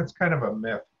it's kind of a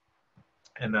myth.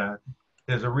 And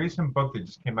there's a recent book that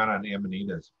just came out on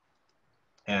amanitas.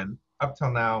 And up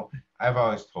till now, I've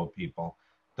always told people,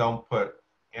 don't put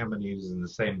amanitas in the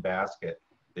same basket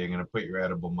that you're going to put your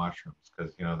edible mushrooms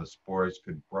because, the spores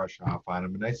could brush off on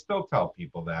them. And I still tell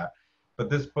people that. But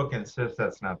this book insists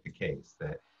that's not the case,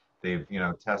 that they've,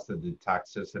 tested the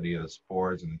toxicity of the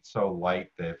spores. And it's so light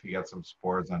that if you get some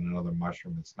spores on another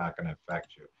mushroom, it's not going to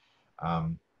affect you.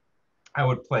 I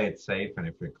would play it safe. And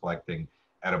if you're collecting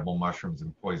edible mushrooms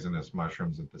and poisonous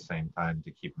mushrooms at the same time,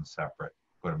 to keep them separate,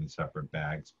 put them in separate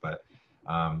bags. But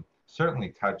certainly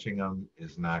touching them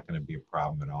is not going to be a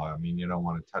problem at all. I mean, you don't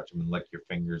want to touch them and lick your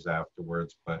fingers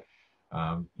afterwards, but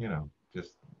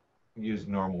just use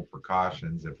normal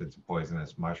precautions if it's a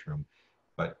poisonous mushroom,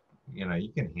 but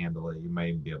you can handle it. You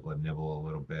may be able to nibble a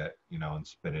little bit, and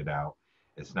spit it out.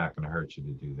 It's not going to hurt you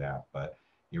to do that, but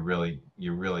you really,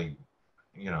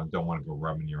 don't want to go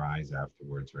rubbing your eyes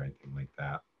afterwards or anything like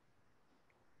that.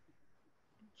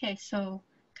 Okay, so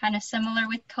kind of similar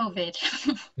with COVID.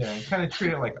 Yeah, and kind of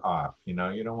treat it like off. You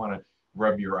don't want to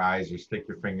rub your eyes or stick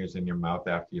your fingers in your mouth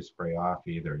after you spray off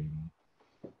either.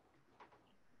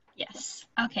 Yes.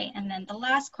 Okay, and then the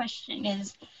last question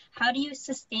is, how do you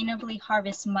sustainably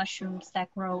harvest mushrooms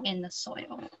that grow in the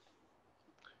soil?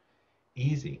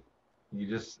 Easy. You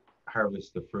just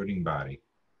harvest the fruiting body.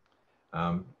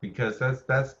 Because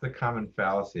that's the common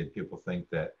fallacy. People think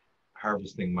that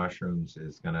harvesting mushrooms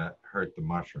is going to hurt the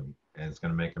mushroom and it's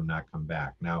going to make them not come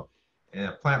back. Now, in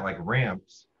a plant like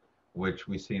ramps, which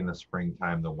we see in the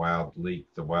springtime, the wild leek,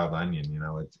 the wild onion,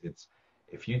 it's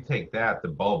if you take that, the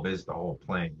bulb is the whole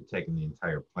plant. You're taking the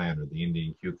entire plant, or the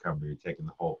Indian cucumber, you're taking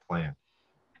the whole plant.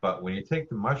 But when you take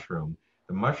the mushroom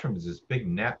is this big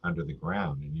net under the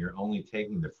ground, and you're only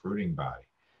taking the fruiting body.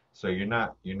 So you're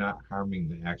not harming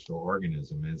the actual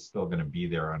organism, and it's still going to be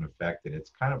there unaffected. It's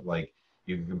kind of like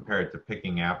you can compare it to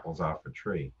picking apples off a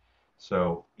tree.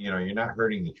 So you're not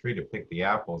hurting the tree to pick the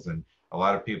apples, and a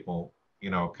lot of people,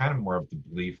 kind of more of the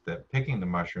belief that picking the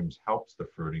mushrooms helps the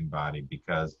fruiting body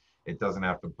because it doesn't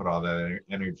have to put all that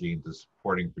energy into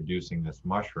supporting producing this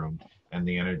mushroom, and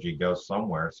the energy goes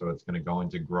somewhere. So it's going to go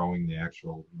into growing the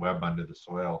actual web under the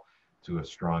soil to a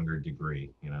stronger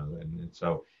degree, and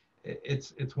so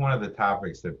it's one of the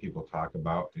topics that people talk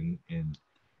about in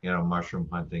mushroom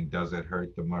hunting. Does it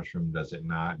hurt the mushroom? Does it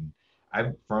not? And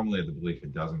I'm firmly of the belief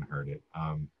it doesn't hurt it.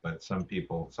 But some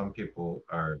people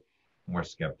are more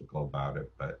skeptical about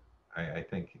it. But I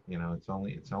think it's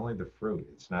only the fruit.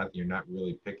 It's not You're not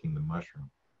really picking the mushroom.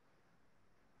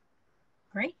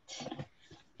 Great.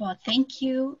 Well, thank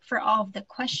you for all of the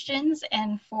questions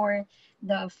and for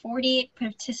the 48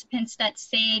 participants that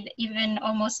stayed even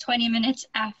almost 20 minutes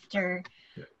after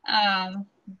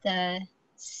the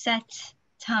set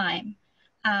time.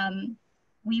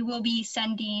 We will be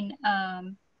sending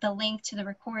the link to the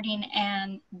recording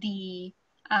and the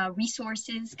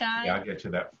resources guide. Yeah, I'll get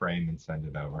you that frame and send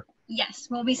it over. Yes,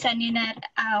 we'll be sending it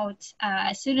out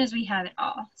as soon as we have it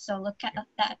all. So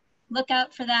look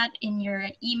out for that in your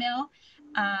email.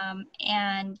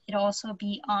 And it'll also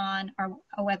be on our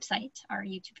website, our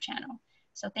YouTube channel.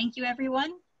 So thank you,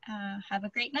 everyone. Have a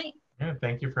great night. Yeah,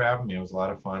 thank you for having me. It was a lot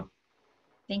of fun.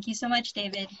 Thank you so much,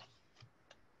 David.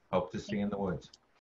 Hope to see you in the woods.